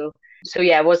example. So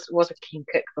yeah, I was a keen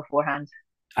cook beforehand.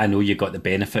 I know you got the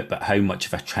benefit, but how much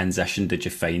of a transition did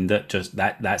you find it? Just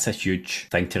that's a huge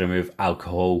thing to remove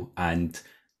alcohol and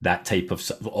that type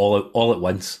of all at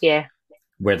once. Yeah.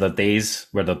 Were there days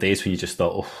when you just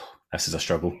thought, oh, this is a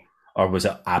struggle? Or was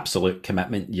it absolute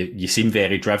commitment? You seem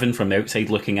very driven from the outside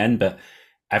looking in, but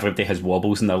everybody has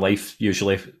wobbles in their life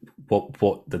usually.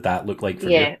 What did that look like for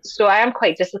you? Yeah, so I am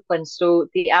quite disciplined. So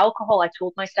the alcohol, I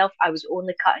told myself I was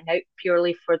only cutting out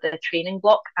purely for the training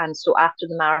block. And so after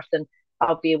the marathon,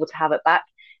 I'll be able to have it back.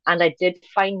 And I did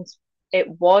find it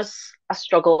was a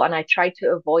struggle, and I tried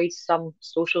to avoid some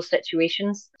social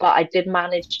situations, but I did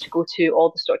manage to go to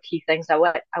all the sort of key things. I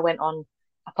went on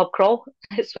a pub crawl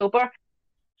sober.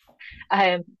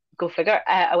 Um, Go figure.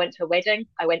 I went to a wedding.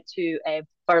 I went to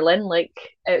Berlin. Like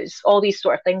it was all these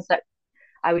sort of things that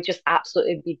I would just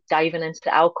absolutely be diving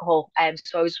into alcohol.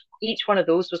 So I was each one of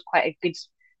those was quite a good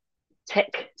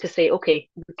tick to say, okay,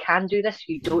 we can do this.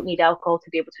 You don't need alcohol to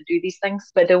be able to do these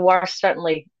things. But there were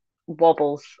certainly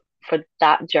wobbles for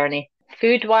that journey.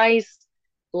 Food wise,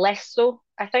 less so,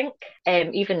 I think.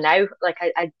 Even now, like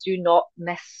I do not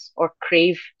miss or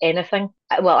crave anything.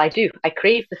 Well, I do. I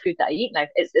crave the food that I eat now.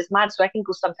 It's mad. So I can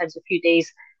go sometimes a few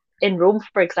days in Rome,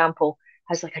 for example.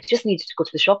 I was like, I just needed to go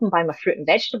to the shop and buy my fruit and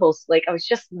vegetables. Like I was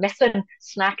just missing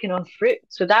snacking on fruit.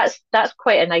 So that's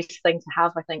quite a nice thing to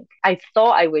have, I think. I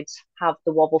thought I would have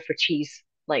the wobble for cheese.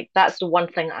 Like that's the one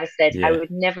thing that I said I Yeah,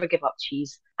 would never give up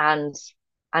cheese, and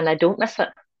I don't miss it.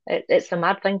 It's a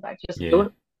mad thing, but I just yeah.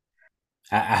 don't.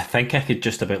 I think I could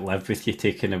just about live with you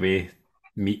taking away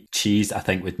meat. Cheese, I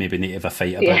think, would maybe need to have a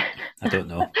fight Yeah, about. I don't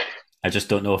know. I just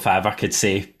don't know if I ever could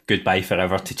say goodbye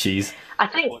forever to cheese. I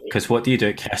think Because what do you do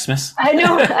at Christmas? I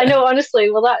know. Honestly,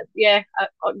 well, that yeah,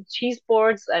 cheese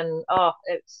boards and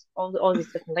it's all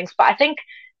these different things. But I think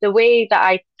the way that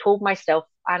I told myself,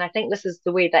 and I think this is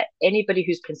the way that anybody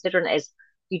who's considering it is,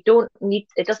 you don't need.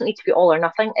 It doesn't need to be all or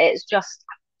nothing. It's just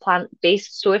plant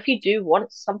based. So if you do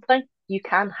want something, you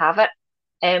can have it.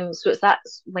 So it's that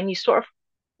when you sort of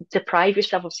deprive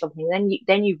yourself of something,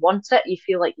 then you want it. You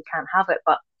feel like you can't have it,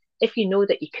 but if you know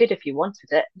that you could if you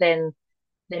wanted it, then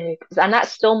and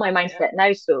that's still my mindset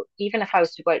now. So even if I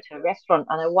was to go out to a restaurant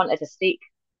and I wanted a steak,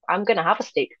 I'm gonna have a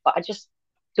steak, but I just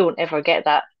don't ever get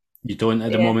that. You don't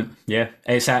at the Yeah. moment, yeah.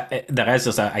 There's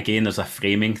a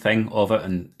framing thing of it,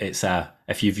 and it's a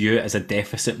if you view it as a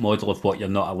deficit model of what you're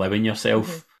not allowing Hmm.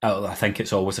 yourself, I think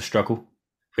it's always a struggle.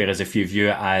 Whereas if you view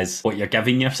it as what you're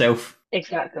giving yourself,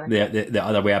 Exactly. the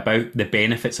other way about, the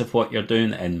benefits of what you're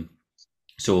doing. And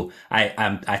so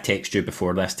I text you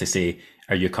before this to say,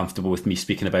 are you comfortable with me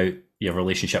speaking about your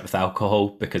relationship with alcohol?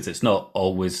 Because it's not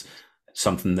always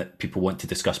something that people want to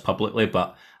discuss publicly,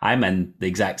 but I'm in the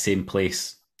exact same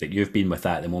place that you've been with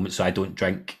that at the moment. So I don't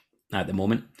drink at the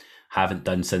moment, haven't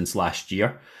done since last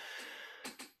year.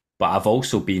 But I've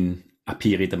also been a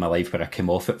period in my life where I came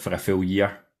off it for a full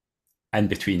year, in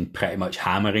between pretty much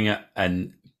hammering it.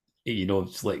 And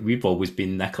it's like we've always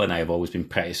been, Nicola and I have always been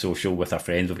pretty social with our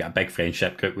friends. We've got a big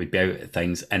friendship group. We'd be out at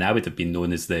things, and I would have been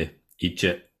known as the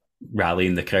idiot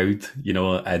rallying the crowd,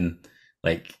 and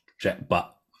like,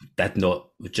 but did not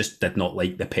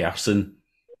like the person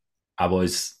I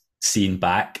was seeing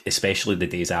back, especially the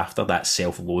days after, that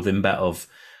self-loathing bit of,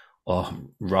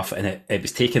 rough, and it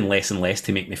was taking less and less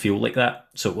to make me feel like that.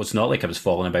 So it was not like I was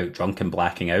falling about drunk and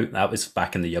blacking out. That was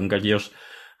back in the younger years.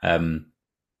 Um,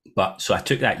 but so I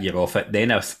took that year off it.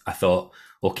 Then I thought,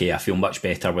 okay, I feel much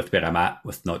better with where I'm at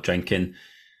with not drinking.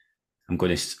 I'm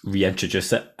going to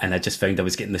reintroduce it, and I just found I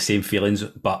was getting the same feelings,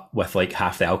 but with like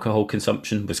half the alcohol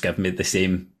consumption was giving me the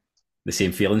same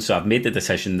feeling. So I've made the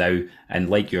decision now, and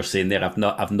like you're saying there, I've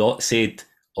not said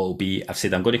I've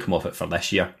said I'm going to come off it for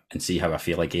this year and see how I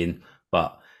feel again.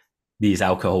 But these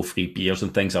alcohol-free beers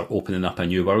and things are opening up a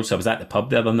new world. So I was at the pub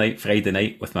the other night, Friday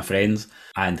night, with my friends,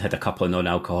 and had a couple of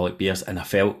non-alcoholic beers, and I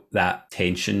felt that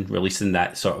tension releasing,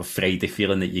 that sort of Friday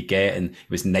feeling that you get, and it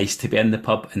was nice to be in the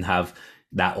pub and have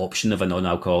that option of a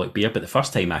non-alcoholic beer. But the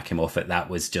first time I came off it, that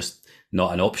was just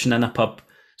not an option in a pub.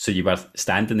 So you were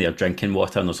standing there drinking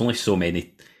water, and there's only so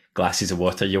many glasses of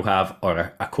water you'll have,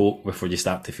 or a Coke, before you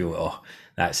start to feel, oh,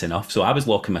 that's enough. So I was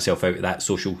locking myself out of that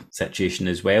social situation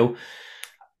as well.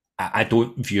 I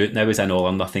don't view it now as an all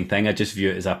or nothing thing. I just view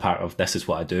it as a part of, this is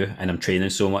what I do, and I'm training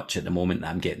so much at the moment that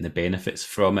I'm getting the benefits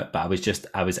from it. But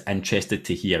I was interested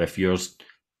to hear if your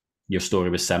story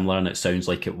was similar, and it sounds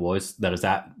like it was. There is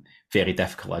that very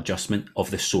difficult adjustment of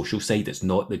the social side. It's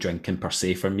not the drinking per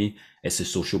se for me; it's the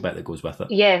social bit that goes with it.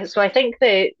 Yeah, so I think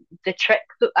the trick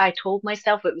that I told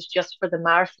myself, it was just for the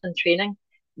marathon training.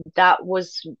 That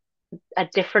was a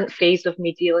different phase of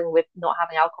me dealing with not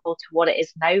having alcohol to what it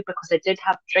is now, because I did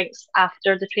have drinks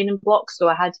after the training block. So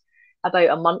I had about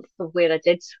a month of where I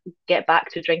did get back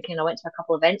to drinking. I went to a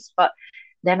couple of events, but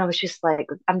then I was just like,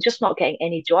 I'm just not getting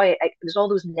any joy. It was all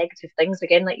those negative things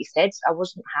again, like you said. I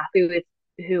wasn't happy with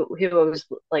who I was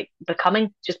like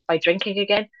becoming just by drinking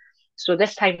again. So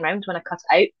this time round, when I cut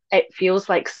it out, it feels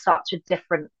like such a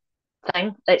different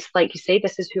thing. It's like you say,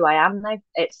 this is who I am now.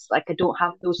 It's like I don't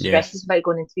have those Yeah, stresses about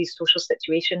going into these social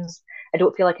situations. I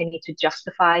don't feel like I need to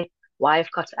justify why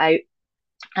I've cut it out.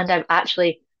 And I've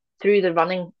actually, through the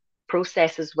running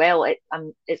process as well,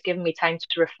 it's given me time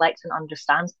to reflect and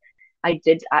understand. I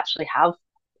did actually have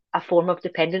a form of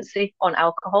dependency on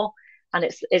alcohol, and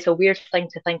it's a weird thing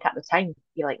to think at the time.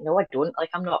 You're like, no, I don't. Like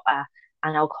I'm not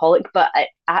an alcoholic, but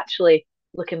actually,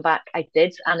 looking back, I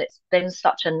did, and it's been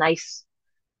such a nice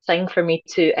thing for me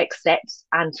to accept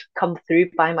and come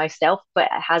through by myself. But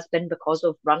it has been because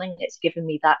of running. It's given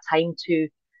me that time to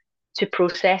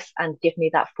process and give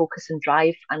me that focus and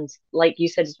drive. And like you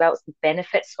said as well, it's the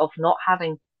benefits of not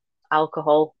having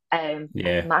alcohol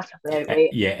yeah. massively outweigh.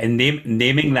 Yeah, and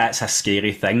naming that's a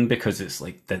scary thing, because it's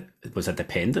like, that was a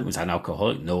dependent, was I an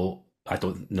alcoholic? No, I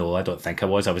don't know. I don't think I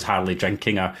was. I was hardly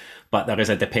drinking, but there is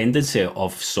a dependency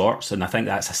of sorts, and I think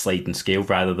that's a sliding scale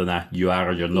rather than a you are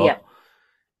or you're Yeah, not.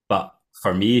 But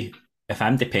for me, if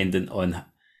I'm dependent on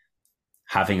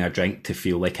having a drink to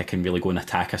feel like I can really go and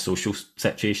attack a social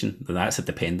situation, then that's a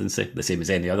dependency, the same as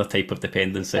any other type of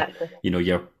dependency. exactly. You know,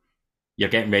 you're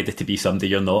getting ready to be somebody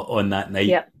you're not on that night,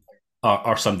 Yeah,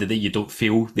 or somebody that you don't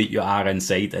feel that you are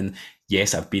inside. And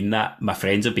yes, I've been that. My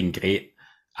friends have been great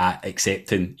at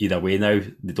accepting either way now.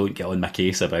 They don't get on my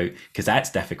case about, because that's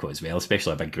difficult as well,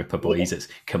 especially a big group of yeah, boys. It's,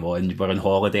 come on, we're on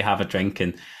holiday, have a drink.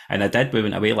 And I did, we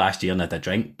went away last year and had a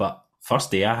drink, but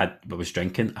first day I was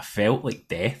drinking, I felt like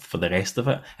death for the rest of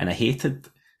it. And I hated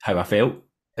how I felt.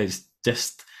 It's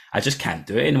just, I just can't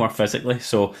do it anymore physically.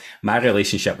 So my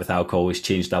relationship with alcohol has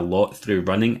changed a lot through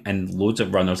running, and loads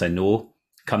of runners I know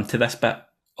come to this bit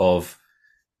of,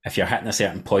 if you're hitting a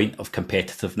certain point of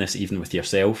competitiveness, even with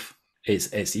yourself,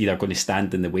 it's either going to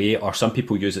stand in the way, or some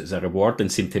people use it as a reward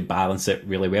and seem to balance it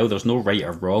really well. There's no right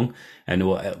or wrong. I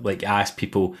know, like, I ask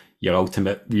people your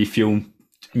ultimate refuel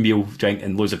meal drink,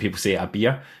 and loads of people say a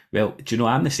beer. Well, do you know,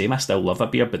 I'm the same. I still love a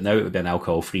beer, but now it would be an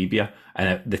alcohol-free beer,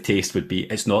 and the taste would be,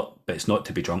 it's not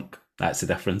to be drunk. That's the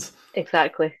difference.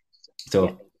 exactly. Yeah,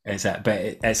 So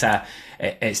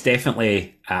it's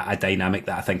definitely a dynamic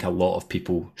that I think a lot of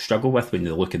people struggle with when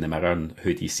they look in the mirror and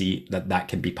who do you see, that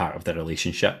can be part of the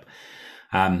relationship.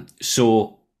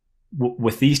 So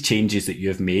with these changes that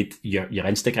you've made, your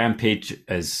Instagram page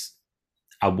is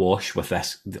awash with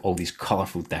all these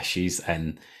colourful dishes,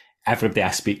 and everybody I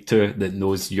speak to that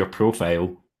knows your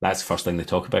profile, that's the first thing they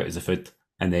talk about is the food,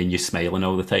 and then you smiling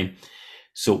all the time.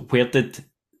 So where did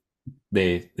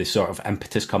the sort of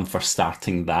impetus come for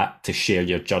starting that, to share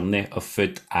your journey of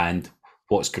food and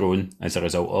what's grown as a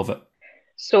result of it?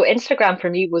 so Instagram for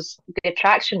me was, the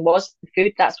attraction was the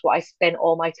food. That's what I spent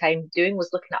all my time doing, was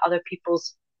looking at other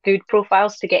people's food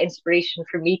profiles to get inspiration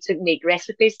for me to make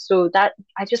recipes. So that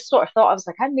I just sort of thought, I was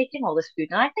like, I'm making all this food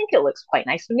and I think it looks quite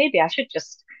nice. So maybe I should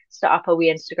just start up a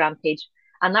wee Instagram page.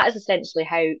 And that is essentially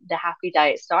how the happy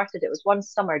diet started. It was one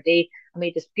summer day. I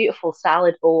made this beautiful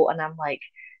salad bowl and I'm like,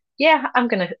 yeah, I'm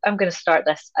gonna start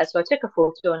this. So I took a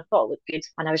photo and I thought it looked good,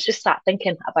 and I was just sat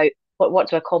thinking about what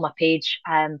do I call my page.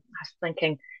 I was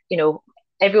thinking, you know,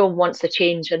 everyone wants a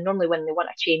change, and normally when they want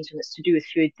a change and it's to do with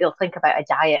food, they'll think about a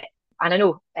diet. And I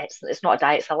know it's not a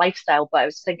diet, it's a lifestyle, but I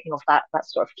was thinking of that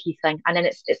sort of key thing. And then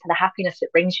it's the happiness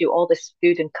it brings you, all this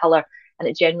food and colour, and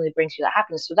it genuinely brings you that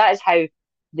happiness. So that is how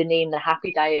the name the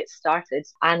Happy Diet started.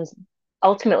 And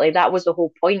ultimately that was the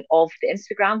whole point of the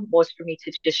Instagram, was for me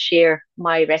to just share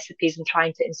my recipes and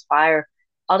trying to inspire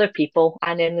other people.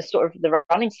 And then the sort of the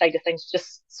running side of things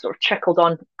just sort of trickled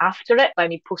on after it by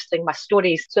me posting my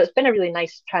stories. So it's been a really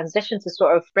nice transition to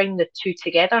sort of bring the two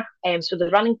together. So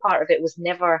the running part of it was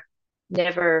never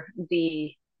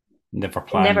the Never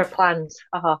never planned.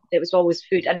 planned. It was always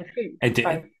food and food. And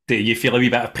Sorry. do you feel a wee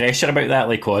bit of pressure about that?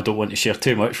 Like, oh, I don't want to share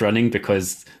too much running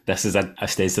because this is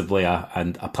ostensibly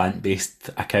a plant based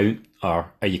account,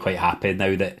 or are you quite happy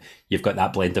now that you've got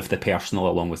that blend of the personal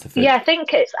along with the Yeah, food? I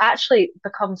think it's actually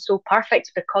become so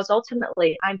perfect because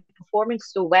ultimately I'm performing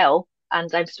so well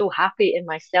and I'm so happy in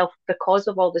myself because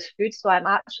of all this food. So I'm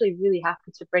actually really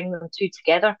happy to bring them two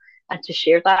together and to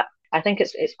share that. I think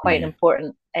it's quite an Yeah.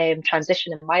 important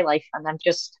transition in my life, and I'm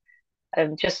just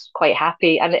quite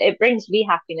happy, and it brings me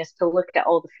happiness to look at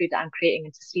all the food that I'm creating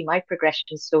and to see my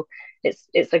progression. So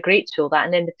it's a great tool that,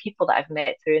 and then the people that I've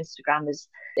met through Instagram is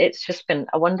it's just been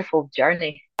a wonderful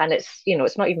journey, and it's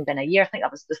not even been a year. I think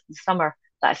that was the summer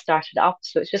that I started up.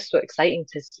 So it's just so exciting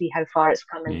to see how far it's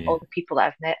come and Yeah. all the people that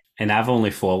I've met. And I've only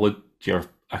followed your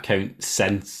account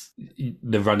since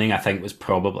the running. I think was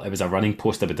probably, it was a running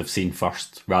post I would have seen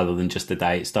first rather than just the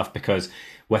diet stuff, because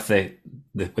with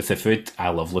the food, I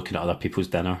love looking at other people's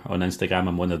dinner on Instagram.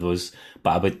 I'm one of those,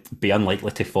 but I would be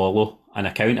unlikely to follow an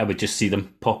account. I would just see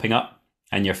them popping up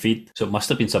in your feed. So it must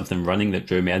have been something running that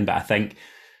drew me in. But I think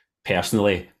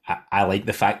personally, I like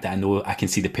the fact that I know I can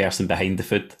see the person behind the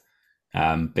food,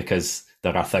 because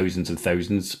there are thousands and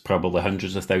thousands, probably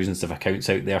hundreds of thousands of accounts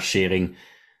out there sharing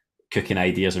cooking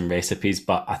ideas and recipes.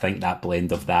 But I think that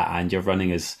blend of that and your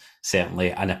running is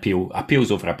certainly an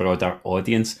appeals over a broader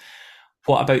audience.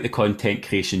 What about the content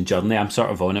creation journey? I'm sort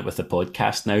of on it with the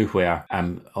podcast now, where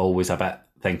I'm always a bit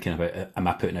thinking about, am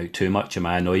I putting out too much? Am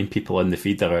I annoying people in the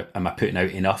feed, or am I putting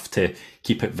out enough to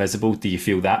keep it visible? Do you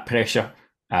feel that pressure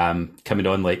coming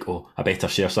on, like, oh, I better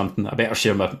share something, I better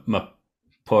share my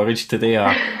porridge today?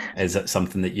 Or is it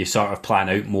something that you sort of plan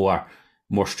out more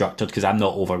structured? Because I'm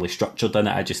not overly structured in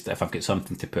it. I just, if I've got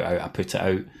something to put out, I put it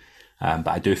out. But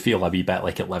I do feel a wee bit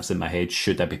like it lives in my head.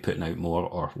 Should I be putting out more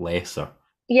or less? Or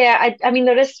Yeah, I mean,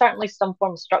 there is certainly some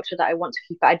form of structure that I want to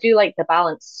keep. I do like the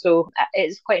balance. So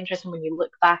it's quite interesting when you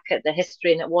look back at the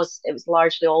history, and it was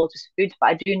largely all just food. But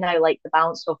I do now like the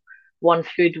balance of one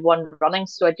food, one running.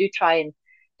 So I do try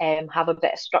and have a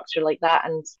bit of structure like that.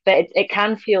 And but it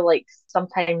can feel like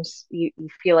sometimes you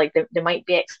feel like there might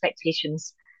be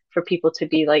expectations for people to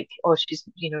be like, oh,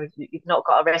 you've not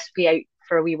got a recipe out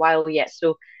for a wee while yet.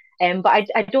 So, but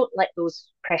I don't let those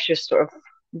pressures sort of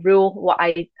rule what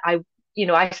I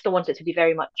still want it to be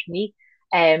very much me.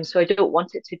 So I don't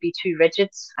want it to be too rigid.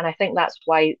 And I think that's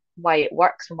why it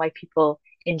works and why people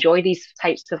enjoy these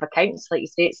types of accounts. Like you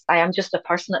say, I am just a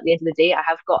person at the end of the day. I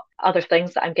have got other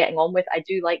things that I'm getting on with. I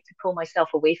do like to pull myself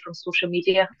away from social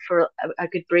media for a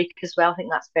good break as well. I think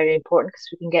that's very important because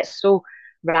we can get so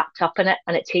wrapped up in it,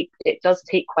 and it does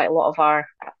take quite a lot of a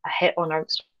hit on our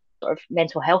sort of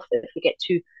mental health if we get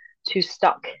too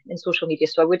stuck in social media.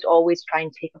 So I would always try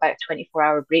and take about a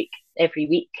 24-hour break every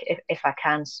week if I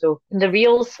can. So the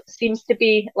reels seems to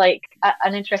be like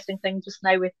an interesting thing just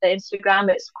now with the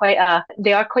Instagram.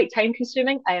 They are quite time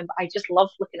consuming. I just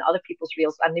love looking at other people's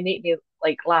reels, and they make me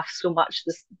like laugh so much.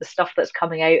 The stuff that's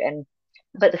coming out,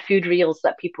 but the food reels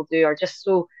that people do are just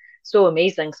so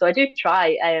amazing. So I do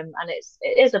try, and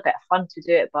it is a bit of fun to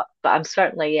do it, but I'm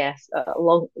certainly, yes, a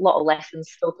lot of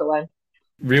lessons still to learn.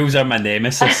 reels are my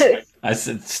nemesis. I'm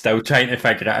still trying to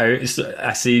figure it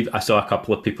out. I saw a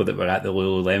couple of people that were at the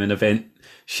Lululemon event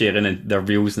sharing in their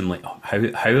reels, and I'm like, oh,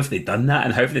 how have they done that,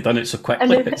 and how have they done it so and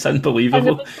quickly? the, It's and the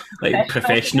unbelievable. Like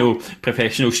professional.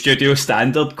 professional studio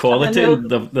standard I quality, know.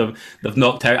 and they've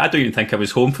knocked out. I don't even think I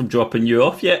was home from dropping you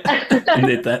off yet, and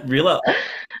they that reel up.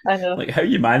 I know. Like, how are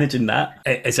you managing that?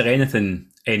 Is there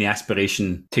any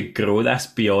aspiration to grow this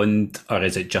beyond, or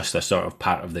is it just a sort of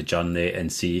part of the journey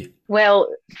and see?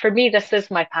 Well, for me, this is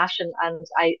my passion, and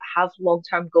I have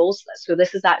long-term goals. So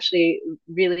this is actually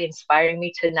really inspiring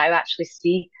me to now actually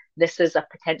see this as a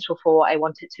potential for what I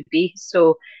want it to be.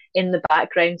 So in the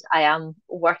background, I am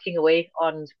working away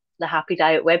on the Happy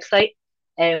Diet website,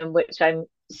 which I'm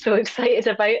so excited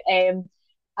about.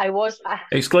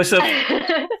 Exclusive.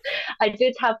 I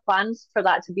did have plans for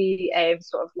that to be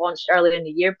sort of launched earlier in the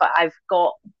year, but I've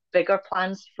got bigger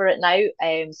plans for it now.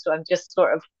 So I'm just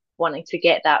sort of wanting to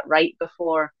get that right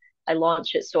before I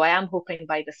launch it. So I am hoping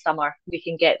by the summer we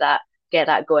can get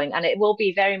that going, and it will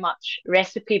be very much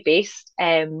recipe based.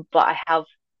 But I have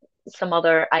some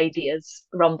other ideas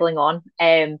rumbling on.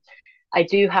 I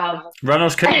do have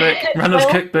Runner's cookbook. Runner's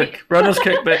well, cookbook. Runner's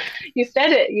cookbook. you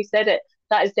said it. You said it.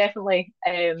 That is definitely,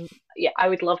 yeah, I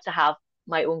would love to have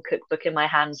my own cookbook in my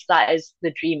hands. That is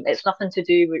the dream. It's nothing to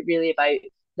do with really about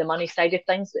the money side of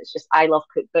things. It's just I love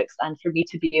cookbooks, and for me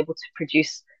to be able to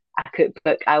produce a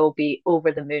cookbook, I will be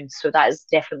over the moon. So that is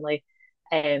definitely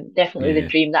the Yeah.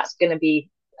 dream. That's going to be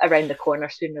around the corner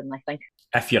sooner than I think.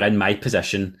 If you're in my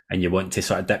position and you want to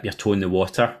sort of dip your toe in the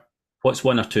water, what's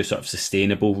one or two sort of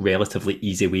sustainable, relatively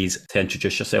easy ways to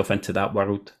introduce yourself into that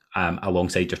world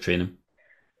alongside your training?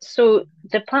 So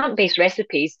the plant-based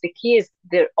recipes, the key is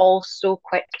they're all so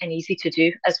quick and easy to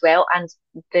do as well. And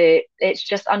it's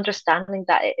just understanding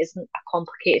that it isn't a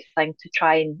complicated thing to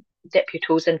try and dip your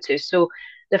toes into. So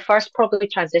the first probably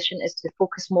transition is to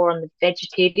focus more on the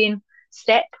vegetarian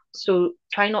step. So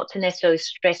try not to necessarily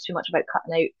stress too much about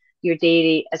cutting out your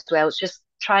dairy as well. It's just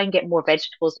try and get more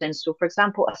vegetables in. So for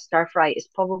example, a stir fry is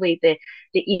probably the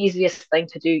easiest thing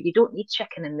to do. You don't need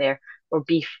chicken in there or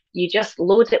beef. You just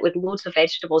load it with loads of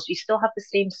vegetables. You still have the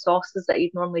same sauces that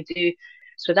you'd normally do.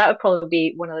 So that would probably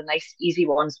be one of the nice, easy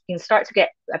ones. You can start to get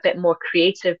a bit more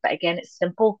creative, but again, it's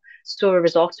simple. So a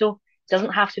risotto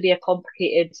doesn't have to be a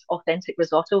complicated, authentic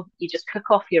risotto. You just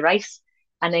cook off your rice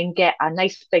and then get a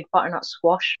nice big butternut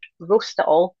squash, roast it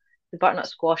all, the butternut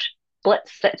squash,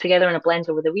 blitz it together in a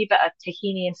blender with a wee bit of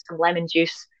tahini and some lemon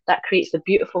juice. That creates a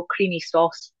beautiful creamy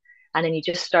sauce, and then you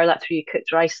just stir that through your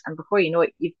cooked rice, and before you know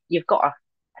it, you've got a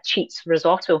cheats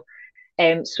risotto.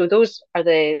 So those are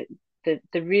the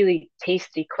really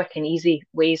tasty, quick and easy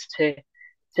ways to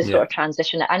sort Yeah. of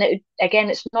transition it. And again,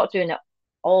 it's not doing it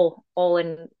all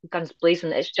in guns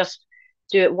blazing. It's just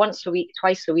do it once a week,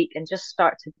 twice a week, and just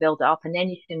start to build it up. And then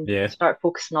you can Yeah. start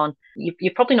focusing on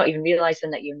you're probably not even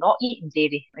realizing that you're not eating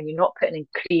dairy and you're not putting in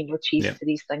cream or cheese Yeah. to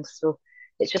these things. So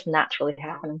it's just naturally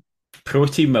happening.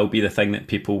 Protein will be the thing that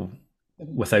people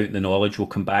without the knowledge will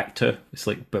come back to. It's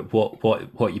like, but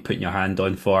what you putting your hand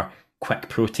on for quick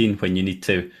protein when you need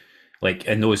to, like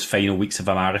in those final weeks of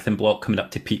a marathon block coming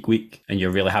up to peak week, and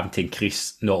you're really having to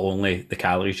increase not only the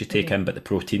calories you take in but the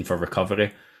protein for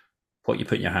recovery. What you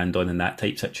putting your hand on in that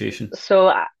type situation?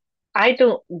 So I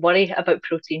don't worry about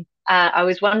protein. I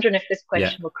was wondering if this Yeah.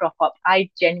 question will crop up. I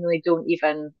genuinely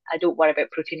I don't worry about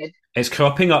protein. It's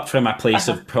cropping up from a place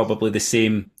Uh-huh. of probably the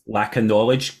same lack of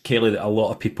knowledge, Kayleigh, that a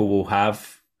lot of people will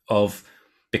have of,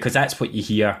 because that's what you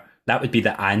hear. That would be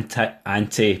the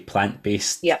anti plant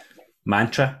based Yeah.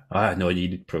 mantra. Ah, no, you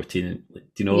need protein. Do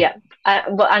you know? Yeah,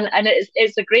 but and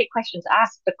it's a great question to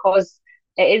ask because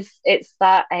it's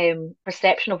that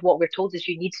perception of what we're told is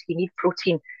you need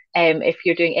protein. If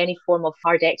you're doing any form of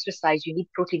hard exercise, you need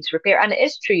protein to repair, and it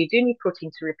is true. You do need protein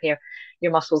to repair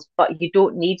your muscles, but you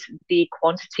don't need the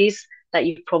quantities that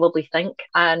you probably think.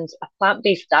 And a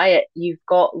plant-based diet, you've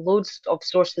got loads of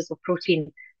sources of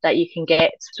protein that you can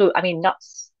get. So I mean,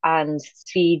 nuts and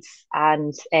seeds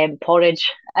and porridge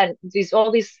and these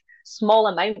small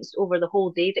amounts over the whole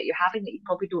day that you're having that you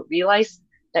probably don't realize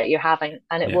that you're having,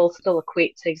 and it Yeah. will still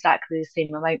equate to exactly the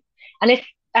same amount. And if,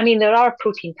 I mean, there are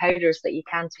protein powders that you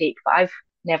can take, but I've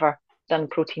never done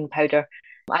protein powder.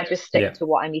 I just stick Yeah. to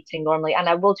what I'm eating normally, and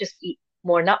I will just eat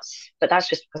more nuts, but that's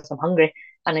just because I'm hungry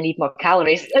and I need more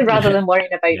calories rather than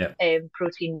worrying about Yeah.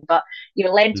 protein. But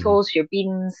your Mhm. lentils, your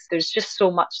beans, there's just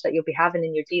so much that you'll be having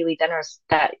in your daily dinners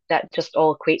that just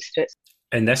all equates to it.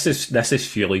 And this is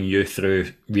fueling you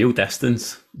through real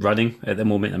distance running at the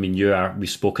moment. I mean, we've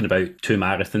spoken about 2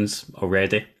 marathons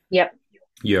already. Yep.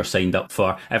 You're signed up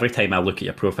for. Every time I look at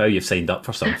your profile, you've signed up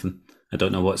for something. I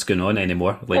don't know what's going on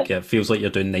anymore. Like it feels like you're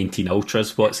doing 19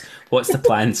 ultras. What's the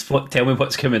plans? Tell me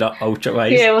what's coming up ultra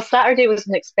wise. Yeah, well, Saturday was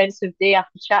an expensive day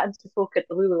after chatting to folk at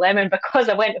the Lululemon because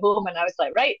I went home and I was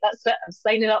like, right, that's it, I'm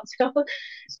signing up.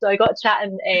 So I got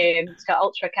chatting to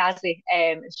Ultra Cassie,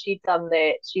 and she's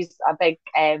a big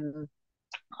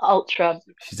ultra,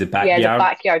 She's a yeah, the backyard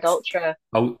backyard ultra.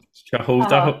 ultra Uh-huh.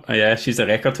 holder. Oh, yeah, she's a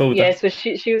record Yeah, holder. so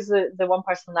she was the one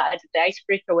person that I did the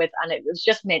icebreaker with, and it was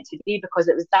just meant to be because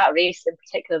it was that race in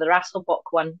particular, the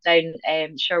Rasselbock one down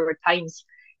Sherwood Pines,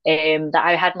 that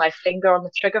I had my finger on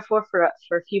the trigger for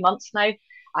a few months now,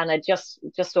 and I just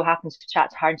so happened to chat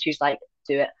to her, and she was like,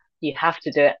 "Do it, you have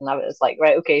to do it," and I was like,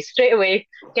 "Right, okay," straight away,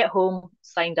 get home,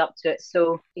 signed up to it.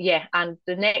 So yeah, and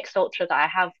the next ultra that I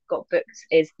have got booked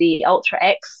is the Ultra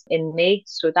X in May,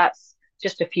 so that's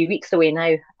just a few weeks away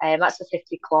now. That's the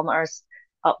 50 kilometres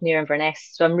up near Inverness.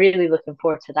 So I'm really looking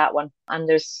forward to that one. And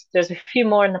there's a few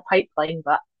more in the pipeline,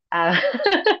 but uh,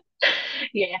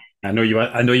 yeah. I know you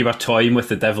were toying with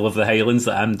the Devil of the Highlands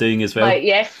that I'm doing as well.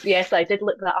 Yes, I did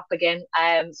look that up again.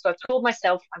 So I've told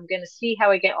myself I'm going to see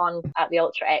how I get on at the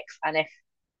Ultra X, and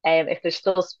if there's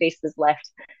still spaces left,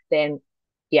 then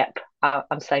yep,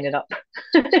 I'm signing up.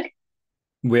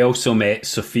 We also met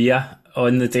Sophia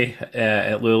on the day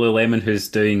at Lululemon, who's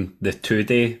doing the 2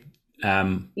 day,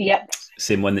 Yep,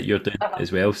 same one that you're doing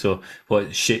as well. So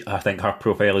I think her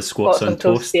profile is squats squats on on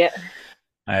toast. toast.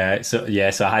 Yeah,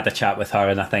 So I had a chat with her,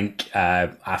 and I think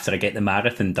after I get the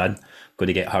marathon done, I'm going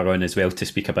to get her on as well to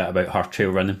speak a bit about her trail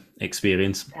running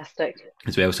experience fantastic.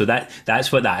 as well. So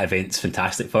that's what that event's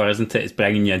fantastic for, isn't it? It's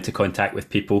bringing you into contact with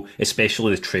people,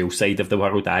 especially the trail side of the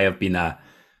world. I have been a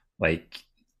like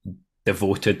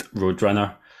devoted road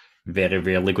runner. Very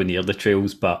rarely go near the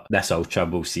trails, but this ultra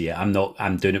will see it.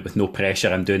 I'm doing it with no pressure.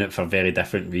 I'm doing it for very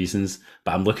different reasons,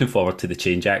 but I'm looking forward to the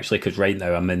change actually, because right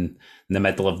now I'm in the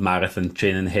middle of marathon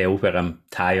training hell where I'm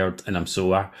tired and I'm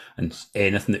sore, and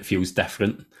anything that feels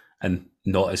different and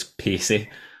not as pacey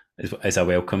is a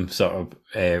welcome sort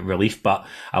of relief. But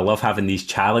I love having these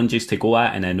challenges to go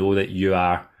at, and I know that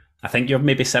I think you're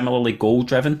maybe similarly goal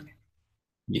driven.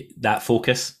 That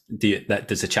focus,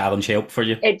 does the challenge help for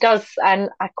you? It does, and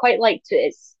I quite like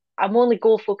to. I'm only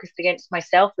goal focused against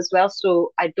myself as well,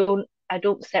 so I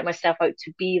don't set myself out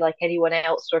to be like anyone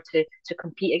else or to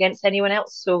compete against anyone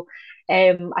else. So,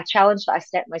 a challenge that I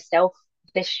set myself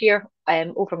this year,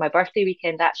 over my birthday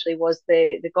weekend actually was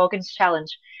the Goggins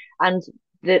challenge, and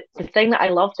the thing that I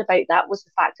loved about that was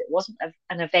the fact it wasn't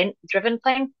an event driven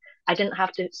thing. I didn't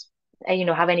have to,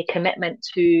 have any commitment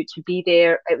to be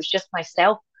there. It was just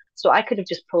myself. So I could have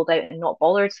just pulled out and not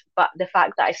bothered. But the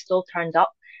fact that I still turned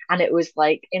up, and it was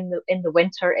like in the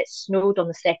winter, it snowed on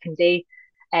the second day.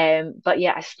 But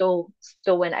yeah, I still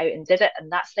went out and did it.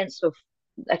 And that sense of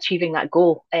achieving that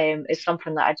goal is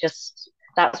something that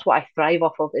that's what I thrive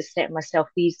off of, is setting myself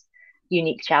these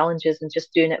unique challenges and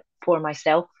just doing it for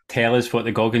myself. Tell us what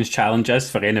the Goggins challenge is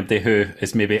for anybody who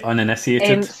is maybe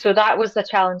uninitiated. So that was the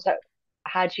challenge that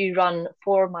had you run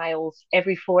 4 miles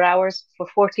every 4 hours for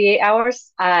 48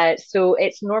 hours. So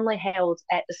it's normally held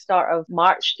at the start of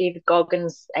March. David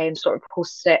Goggins sort of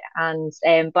posts it, and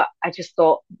but I just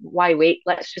thought, why wait?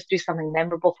 Let's just do something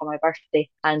memorable for my birthday.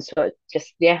 And so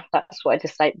that's what I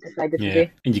decided to Yeah, do.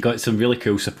 and you got some really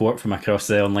cool support from across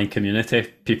the online community.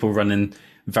 People running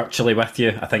virtually with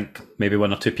you. I think maybe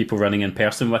one or two people running in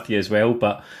person with you as well.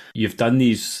 But you've done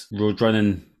these road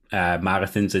running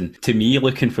marathons, and to me,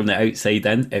 looking from the outside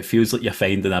in, it feels like you're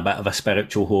finding a bit of a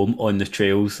spiritual home on the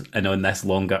trails and on this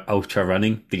longer ultra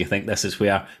running. Do you think this is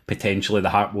where potentially the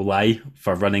heart will lie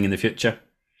for running in the future?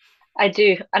 I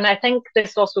do, and I think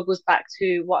this also goes back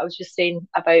to what I was just saying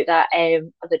about that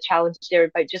the challenge there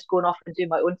about just going off and doing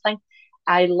my own thing.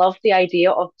 I love the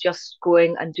idea of just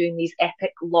going and doing these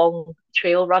epic long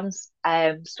trail runs.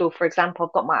 So for example,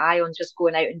 I've got my eye on just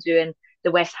going out and doing the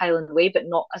West Highland Way, but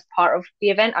not as part of the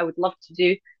event. I would love to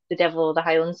do the Devil of the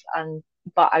Highlands,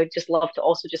 but I would just love to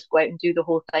also just go out and do the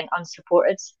whole thing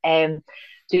unsupported. Do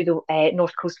the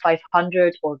North Coast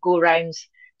 500 or go round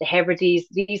the Hebrides.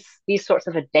 These sorts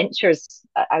of adventures,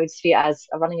 I would see it as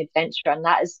a running adventure, and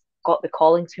that has got the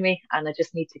calling to me. And I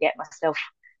just need to get myself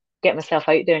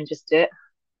out there and just do it.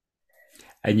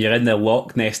 And you're in the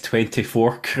Loch Ness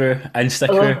 24 crew, Insta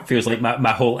crew. Oh, Feels like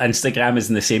my whole Instagram is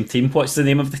in the same team. What's the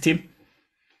name of the team?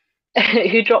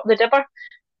 who dropped the dibber?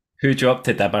 Who dropped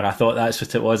a dibber? I thought that's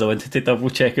what it was. I wanted to double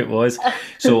check it was.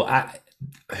 So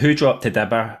Who Dropped a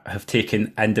Dibber have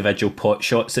taken individual pot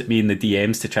shots at me in the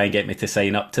DMs to try and get me to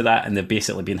sign up to that, and they've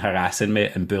basically been harassing me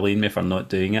and bullying me for not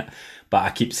doing it. But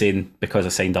I keep saying, because I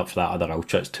signed up for that other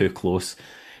ultra, it's too close.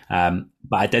 But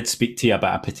I did speak to you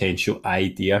about a potential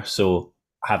idea. So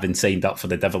having signed up for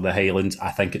the Devil of the Highlands,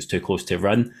 I think it's too close to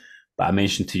run. But I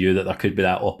mentioned to you that there could be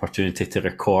that opportunity to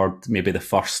record maybe the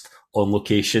first on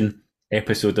location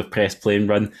episode of Press Play and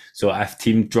Run. So if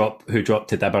Who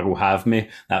Dropped a Dibber will have me,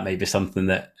 that might be something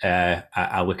that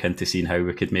I'll look into seeing how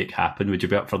we could make happen. Would you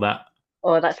be up for that?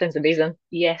 Oh, that sounds amazing.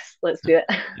 Yes, let's do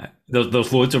it.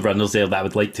 There's loads of runners there that I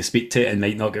would like to speak to and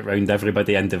might not get round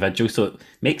everybody individual. So it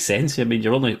makes sense. I mean,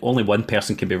 you're only one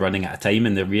person can be running at a time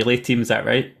in the relay team. Is that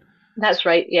right? That's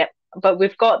right. Yeah, but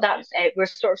we've got that. We're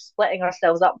sort of splitting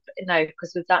ourselves up now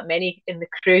because there's that many in the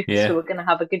crew. So Yeah. we're going to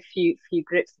have a good few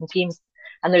groups and teams,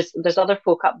 and there's other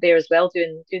folk up there as well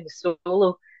doing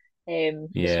the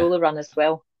Yeah. solo run as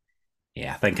well.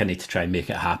 Yeah, I think I need to try and make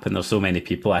it happen. There's so many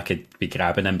people I could be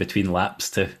grabbing in between laps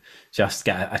to just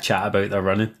get a chat about their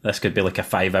running. This could be like a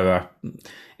 5 hour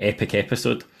epic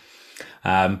episode.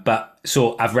 But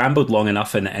so I've rambled long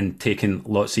enough and taken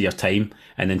lots of your time.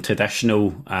 And in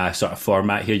traditional sort of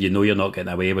format here, you know you're not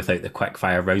getting away without the quick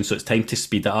fire round. So it's time to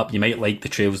speed it up. You might like the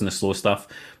trails and the slow stuff,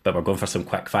 but we're going for some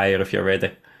quick fire if you're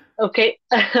ready. Okay.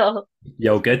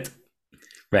 You all good?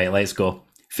 Right, let's go.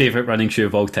 Favorite running shoe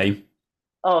of all time?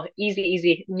 Oh, easy,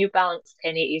 easy. New Balance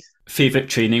 1080s Favorite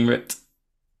training route?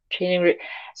 training route.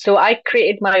 So I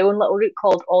created my own little route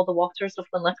called All the Waters of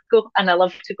Linlithgow, and I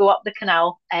love to go up the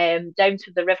canal, down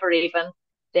to the River Avon.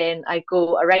 Then I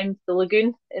go around the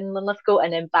lagoon in Linlithgow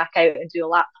and then back out and do a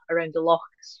lap around the loch.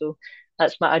 So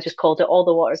I just called it All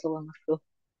the Waters of Linlithgow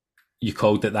You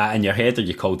called it that in your head, or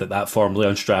you called it that formally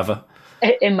on Strava?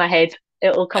 in my head.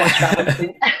 It'll come on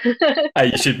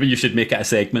Strava soon. You should make it a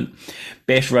segment.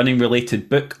 Best running related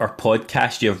book or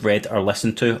podcast you've read or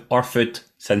listened to, or food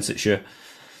since it's you.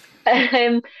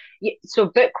 So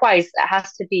book wise, it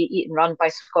has to be Eat and Run by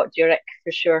Scott Jurek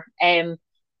for sure.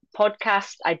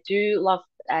 Podcast, I do love.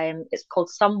 It's called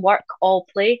Some Work All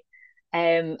Play,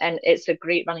 and it's a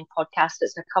great running podcast.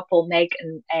 It's a couple, Meg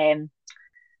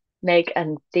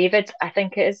and David, I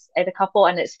think it is the couple,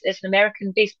 and it's an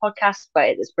American based podcast, but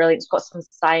it's brilliant. It's got some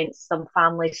science, some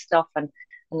family stuff, and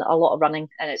a lot of running,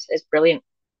 and it's brilliant.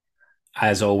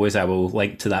 As always, I will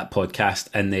link to that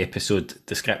podcast in the episode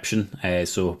description.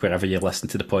 So wherever you listen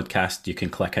to the podcast, you can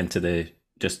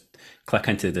just click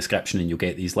into the description and you'll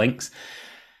get these links.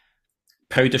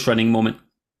 Proudest running moment?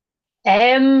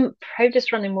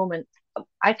 Proudest running moment.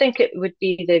 I think it would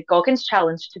be the Goggins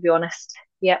challenge, to be honest.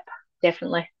 Yep,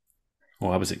 definitely.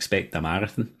 Oh, I was expecting a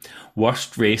marathon.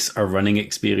 Worst race or running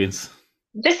experience?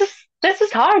 This is this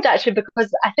is hard actually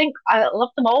because I think I love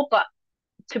them all, but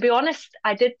to be honest,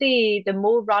 I did the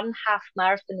Mo Run half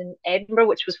marathon in Edinburgh,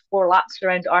 which was 4 laps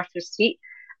around Arthur's Seat.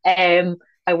 Um,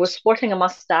 I was sporting a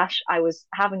mustache. I was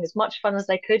having as much fun as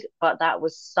I could, but that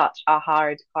was such a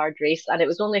hard race. And it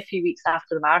was only a few weeks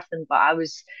after the marathon, but it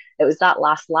was that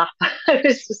last lap. I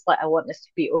was just like, I want this to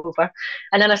be over.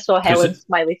 And then I saw Helen's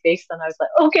smiley face, and I was like,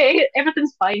 okay,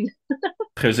 everything's fine.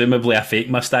 Presumably a fake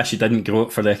mustache. You didn't grow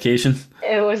it for the occasion.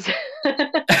 It was.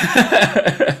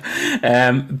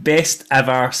 Best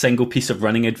ever single piece of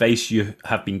running advice you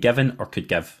have been given or could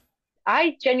give?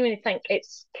 I genuinely think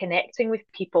it's connecting with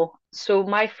people. So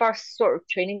my first sort of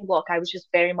training block, I was just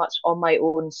very much on my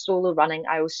own, solo running.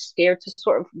 I was scared to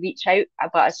sort of reach out,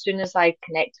 but as soon as I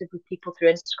connected with people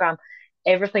through Instagram,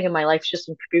 everything in my life's just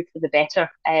improved for the better.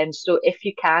 And so if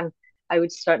you can, I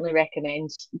would certainly recommend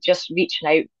just reaching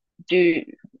out, do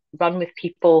run with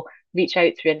people, reach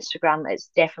out through Instagram.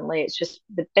 It's just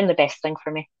been the best thing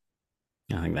for me.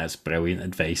 I think that's brilliant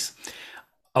advice.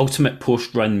 Ultimate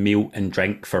post run meal and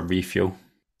drink for refuel.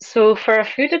 So for a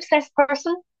food obsessed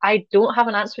person, I don't have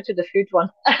an answer to the food one.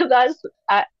 That's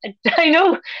I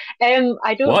know.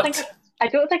 What? I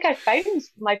don't think I found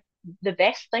my the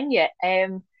best thing yet.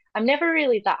 I'm never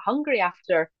really that hungry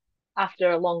after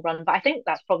a long run, but I think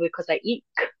that's probably because I eat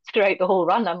throughout the whole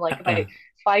run. I'm like about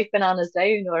 5 bananas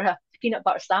down or a peanut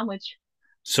butter sandwich.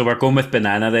 So we're going with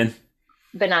banana then.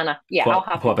 Banana, yeah, I'll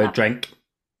have What about that. drink?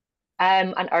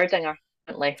 An Erdinger,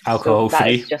 definitely. So Alcohol that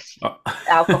is free. just Oh,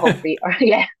 alcohol free, or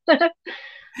yeah.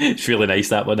 it's really nice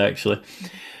that one actually.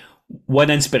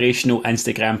 One inspirational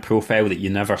Instagram profile that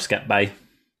you never skip by.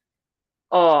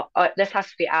 Oh, this has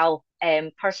to be Al.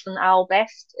 Person Al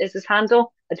Best is his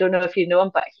handle. I don't know if you know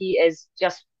him, but he is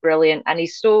just brilliant, and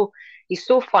he's so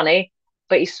funny,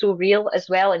 but he's so real as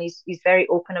well, and he's very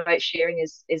open about sharing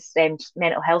his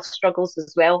mental health struggles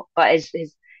as well. But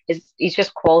he's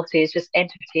just quality. He's just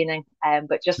entertaining,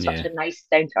 but just such Yeah. a nice,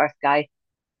 down to earth guy.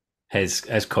 His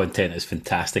content is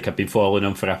fantastic. I've been following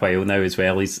him for a while now as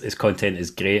well. His content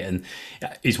is great, and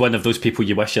he's one of those people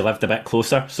you wish you lived a bit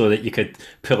closer so that you could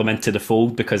pull him into the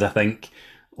fold. Because I think,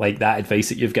 like that advice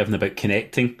that you've given about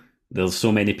connecting, there's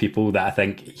so many people that I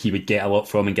think he would get a lot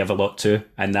from and give a lot to,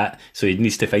 and that so he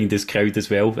needs to find his crowd as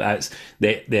well. That's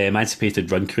the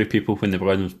Emancipated Run Crew people when they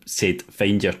were on said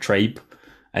find your tribe.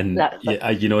 And That's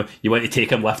it. you want to take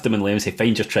him, lift him, and let him say,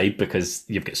 "Find your tribe," because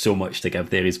you've got so much to give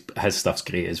there. His stuff's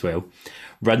great as well.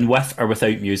 Run with or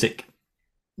without music,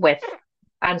 With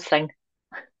and sing.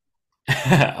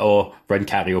 or run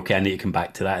karaoke. I need to come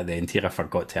back to that at the end here. I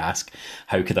forgot to ask.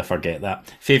 How could I forget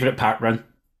that? Favorite park run?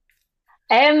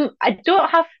 I don't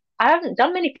have, I haven't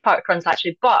done many park runs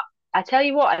actually, but I tell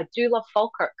you what, I do love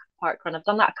Falkirk Park Run. I've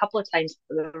done that a couple of times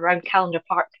around Calendar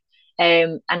Park,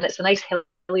 and it's a nice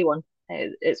hilly one.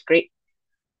 It's great.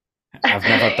 I've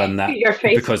never done that Your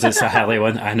face. because it's a hilly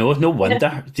one. I know, no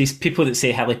wonder. These people that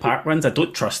say hilly park runs, I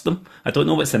don't trust them. I don't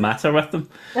know what's the matter with them.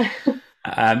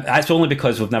 That's only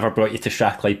because we've never brought you to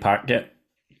Strathclyde Park yet.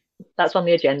 That's on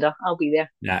the agenda. I'll be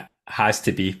there. Yeah, has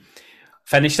to be.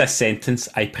 Finish this sentence.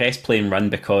 I press play and run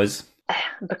because.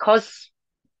 Because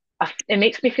it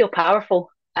makes me feel powerful.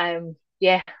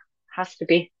 Yeah, has to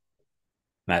be.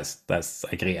 That's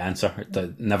a great answer.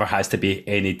 It never has to be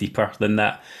any deeper than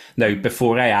that. Now,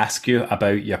 before I ask you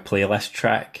about your playlist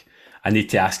track, I need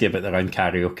to ask you about the run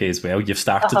karaoke as well. You've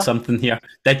started Uh-huh. something here.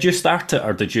 Did you start it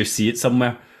or did you see it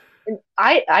somewhere?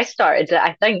 I started it,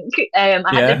 I think. I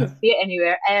didn't Yeah. see it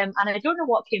anywhere. And I don't know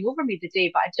what came over me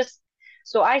today, but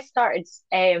I started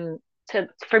to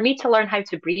for me to learn how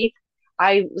to breathe.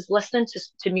 I was listening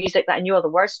to music that I knew all the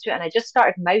words to, and I just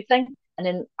started mouthing. And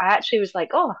then I actually was like,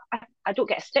 oh, I don't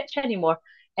get a stitch anymore.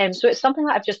 So it's something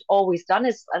that I've just always done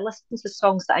is I listen to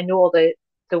songs that I know all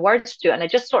the words to, and I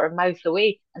just sort of mouth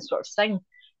away and sort of sing.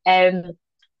 Um,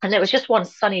 and it was just one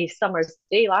sunny summer's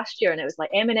day last year, and it was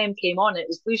like Eminem came on, and it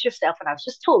was Lose Yourself, and I was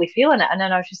just totally feeling it. And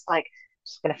then I was just like,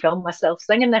 just gonna film myself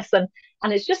singing this, and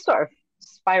it's just sort of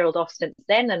spiraled off since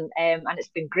then. And it's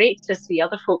been great to see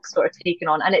other folks sort of taking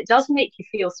on, and it does make you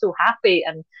feel so happy.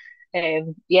 And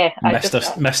yeah, I just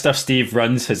Mr. Steve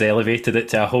Runs has elevated it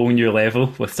to a whole new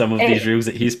level with some of these it, reels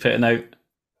that he's putting out.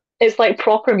 it's like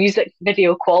proper music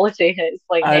video quality. It's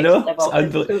like I next know. It's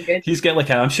level. It's so good. He's got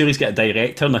I'm sure he's got a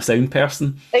director and a sound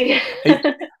person.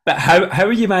 But how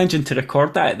are you managing to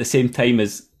record that at the same time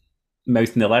as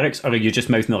mouthing the lyrics, or are you just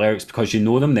mouthing the lyrics because you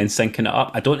know them, then syncing it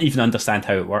up? I don't even understand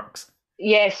how it works.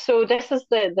 Yeah, so this is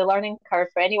the learning curve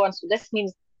for anyone. So this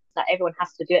means that everyone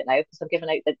has to do it now because I'm giving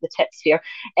out the tips here.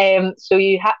 So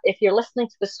you have if you're listening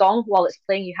to the song while it's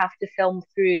playing, you have to film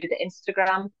through the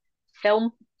Instagram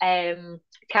film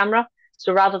camera.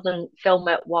 So rather than film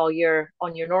it while you're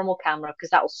on your normal camera, because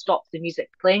that will stop the music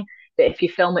playing. But if you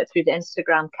film it through the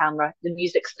Instagram camera, the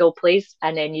music still plays,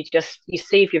 and then you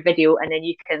save your video, and then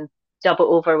you can dub it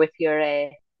over with your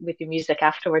music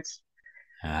afterwards.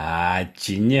 Ah,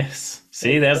 genius.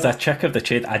 See, It's there's a trick of the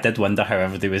trade. I did wonder how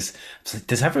everybody was like,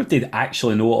 does everybody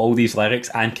actually know all these lyrics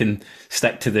and can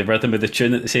stick to the rhythm of the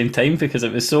tune at the same time? Because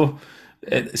it's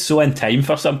so in time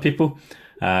for some people.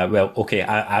 Well, okay,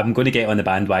 I'm going to get on the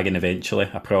bandwagon eventually.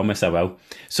 I promise I will.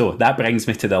 So that brings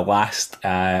me to the last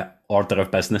order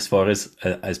of business for us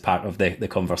as part of the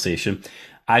conversation.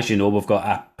 As you know, we've got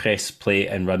a press play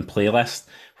and run playlist,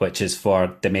 which is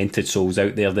for demented souls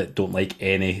out there that don't like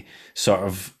any sort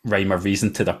of rhyme or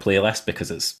reason to their playlist because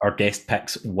it's our guest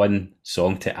picks one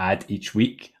song to add each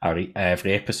week or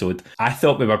every episode. I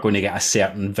thought we were going to get a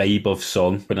certain vibe of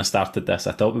song when I started this.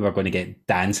 I thought we were going to get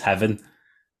Dance Heaven.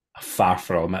 Far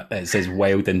from it. It says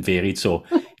wild and varied. So,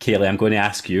 Kayleigh, I'm going to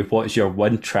ask you, what is your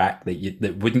one track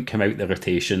that wouldn't come out the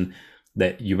rotation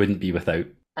that you wouldn't be without?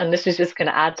 and this is just going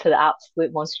to add to the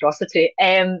absolute monstrosity.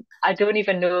 I don't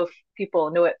even know if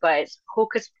people know it, but it's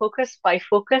Hocus Pocus by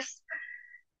Focus.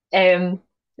 Do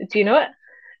you know it?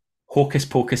 Hocus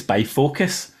Pocus by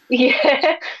Focus.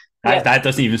 Yeah, yeah. That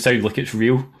doesn't even sound like it's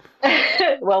real.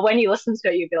 Well, when you listen to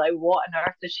it, you'd be like, "What on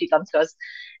earth has she done to us?"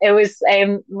 It was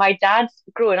my dad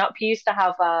growing up. He used to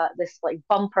have this like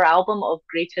bumper album of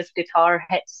greatest guitar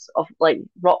hits of like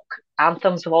rock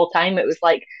anthems of all time. It was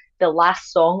like the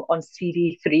last song on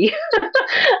CD3,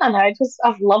 and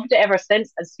I've loved it ever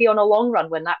since. And see, on a long run,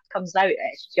 when that comes out,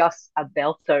 it's just a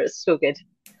belter. It's so good.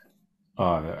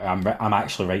 Oh, I'm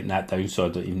actually writing that down, so I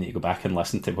don't even need to go back and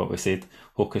listen to what we said.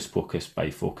 Hocus Pocus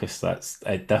by Focus. That's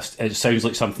it. It sounds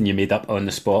like something you made up on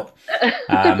the spot.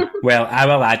 Well, I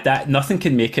will add that nothing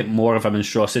can make it more of a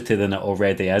monstrosity than it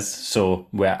already is. So,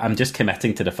 I'm just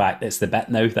committing to the fact it's the bit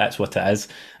now. That's what it is.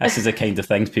 This is the kind of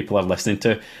things people are listening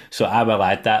to. So I will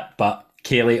add that. But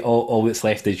Kayleigh, all that's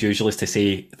left as usual is to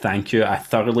say thank you. I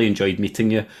thoroughly enjoyed meeting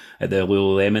you at the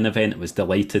Lululemon event. I was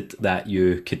delighted that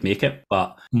you could make it,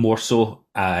 but more so,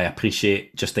 I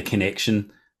appreciate just the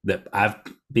connection that I've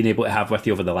been able to have with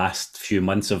you over the last few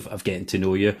months of getting to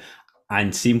know you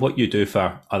and seeing what you do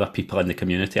for other people in the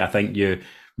community. I think you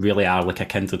really are like a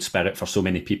kindred spirit for so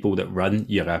many people that run.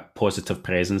 You're a positive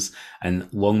presence,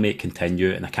 and long may it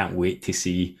continue. And I can't wait to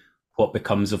see what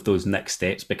becomes of those next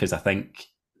steps, because I think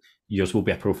yours will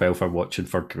be a profile for watching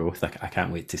for growth. I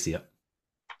can't wait to see it.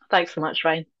 Thanks so much,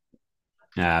 Ryan.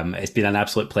 It's been an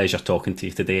absolute pleasure talking to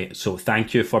you today. So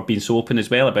thank you for being so open as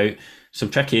well about some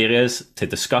tricky areas to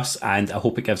discuss, and I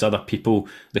hope it gives other people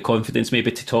the confidence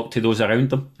maybe to talk to those around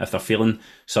them if they're feeling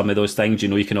some of those things. You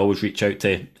know, you can always reach out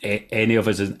to any of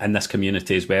us in this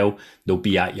community as well. They'll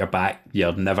be at your back.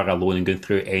 You're never alone in going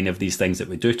through any of these things that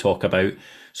we do talk about.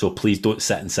 So please don't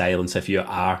sit in silence if you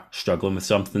are struggling with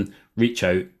something. reach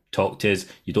out, talk to us.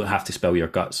 You don't have to spill your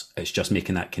guts. It's just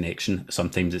making that connection.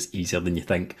 Sometimes it's easier than you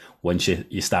think once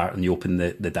you start and you open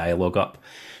the dialogue up.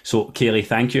 So Kayleigh,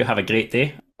 thank you. Have a great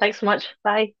day. Thanks so much.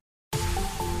 Bye.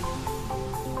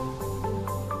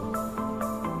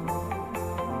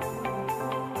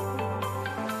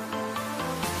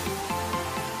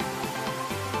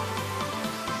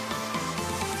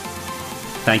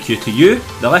 Thank you to you,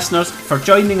 the listeners, for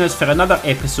joining us for another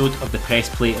episode of the Press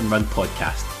Play and Run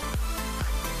podcast.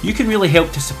 You can really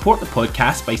help to support the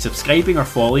podcast by subscribing or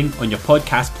following on your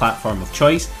podcast platform of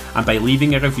choice and by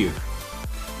leaving a review.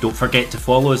 Don't forget to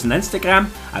follow us on Instagram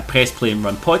at Press Play and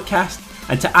Run Podcast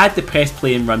and to add the Press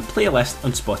Play and Run playlist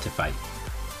on Spotify.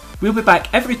 We'll be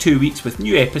back every 2 weeks with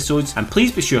new episodes, and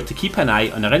please be sure to keep an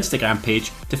eye on our Instagram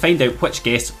page to find out which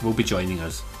guests will be joining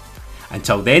us.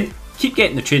 Until then, keep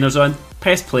getting the trainers on,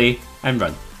 press play and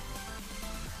run.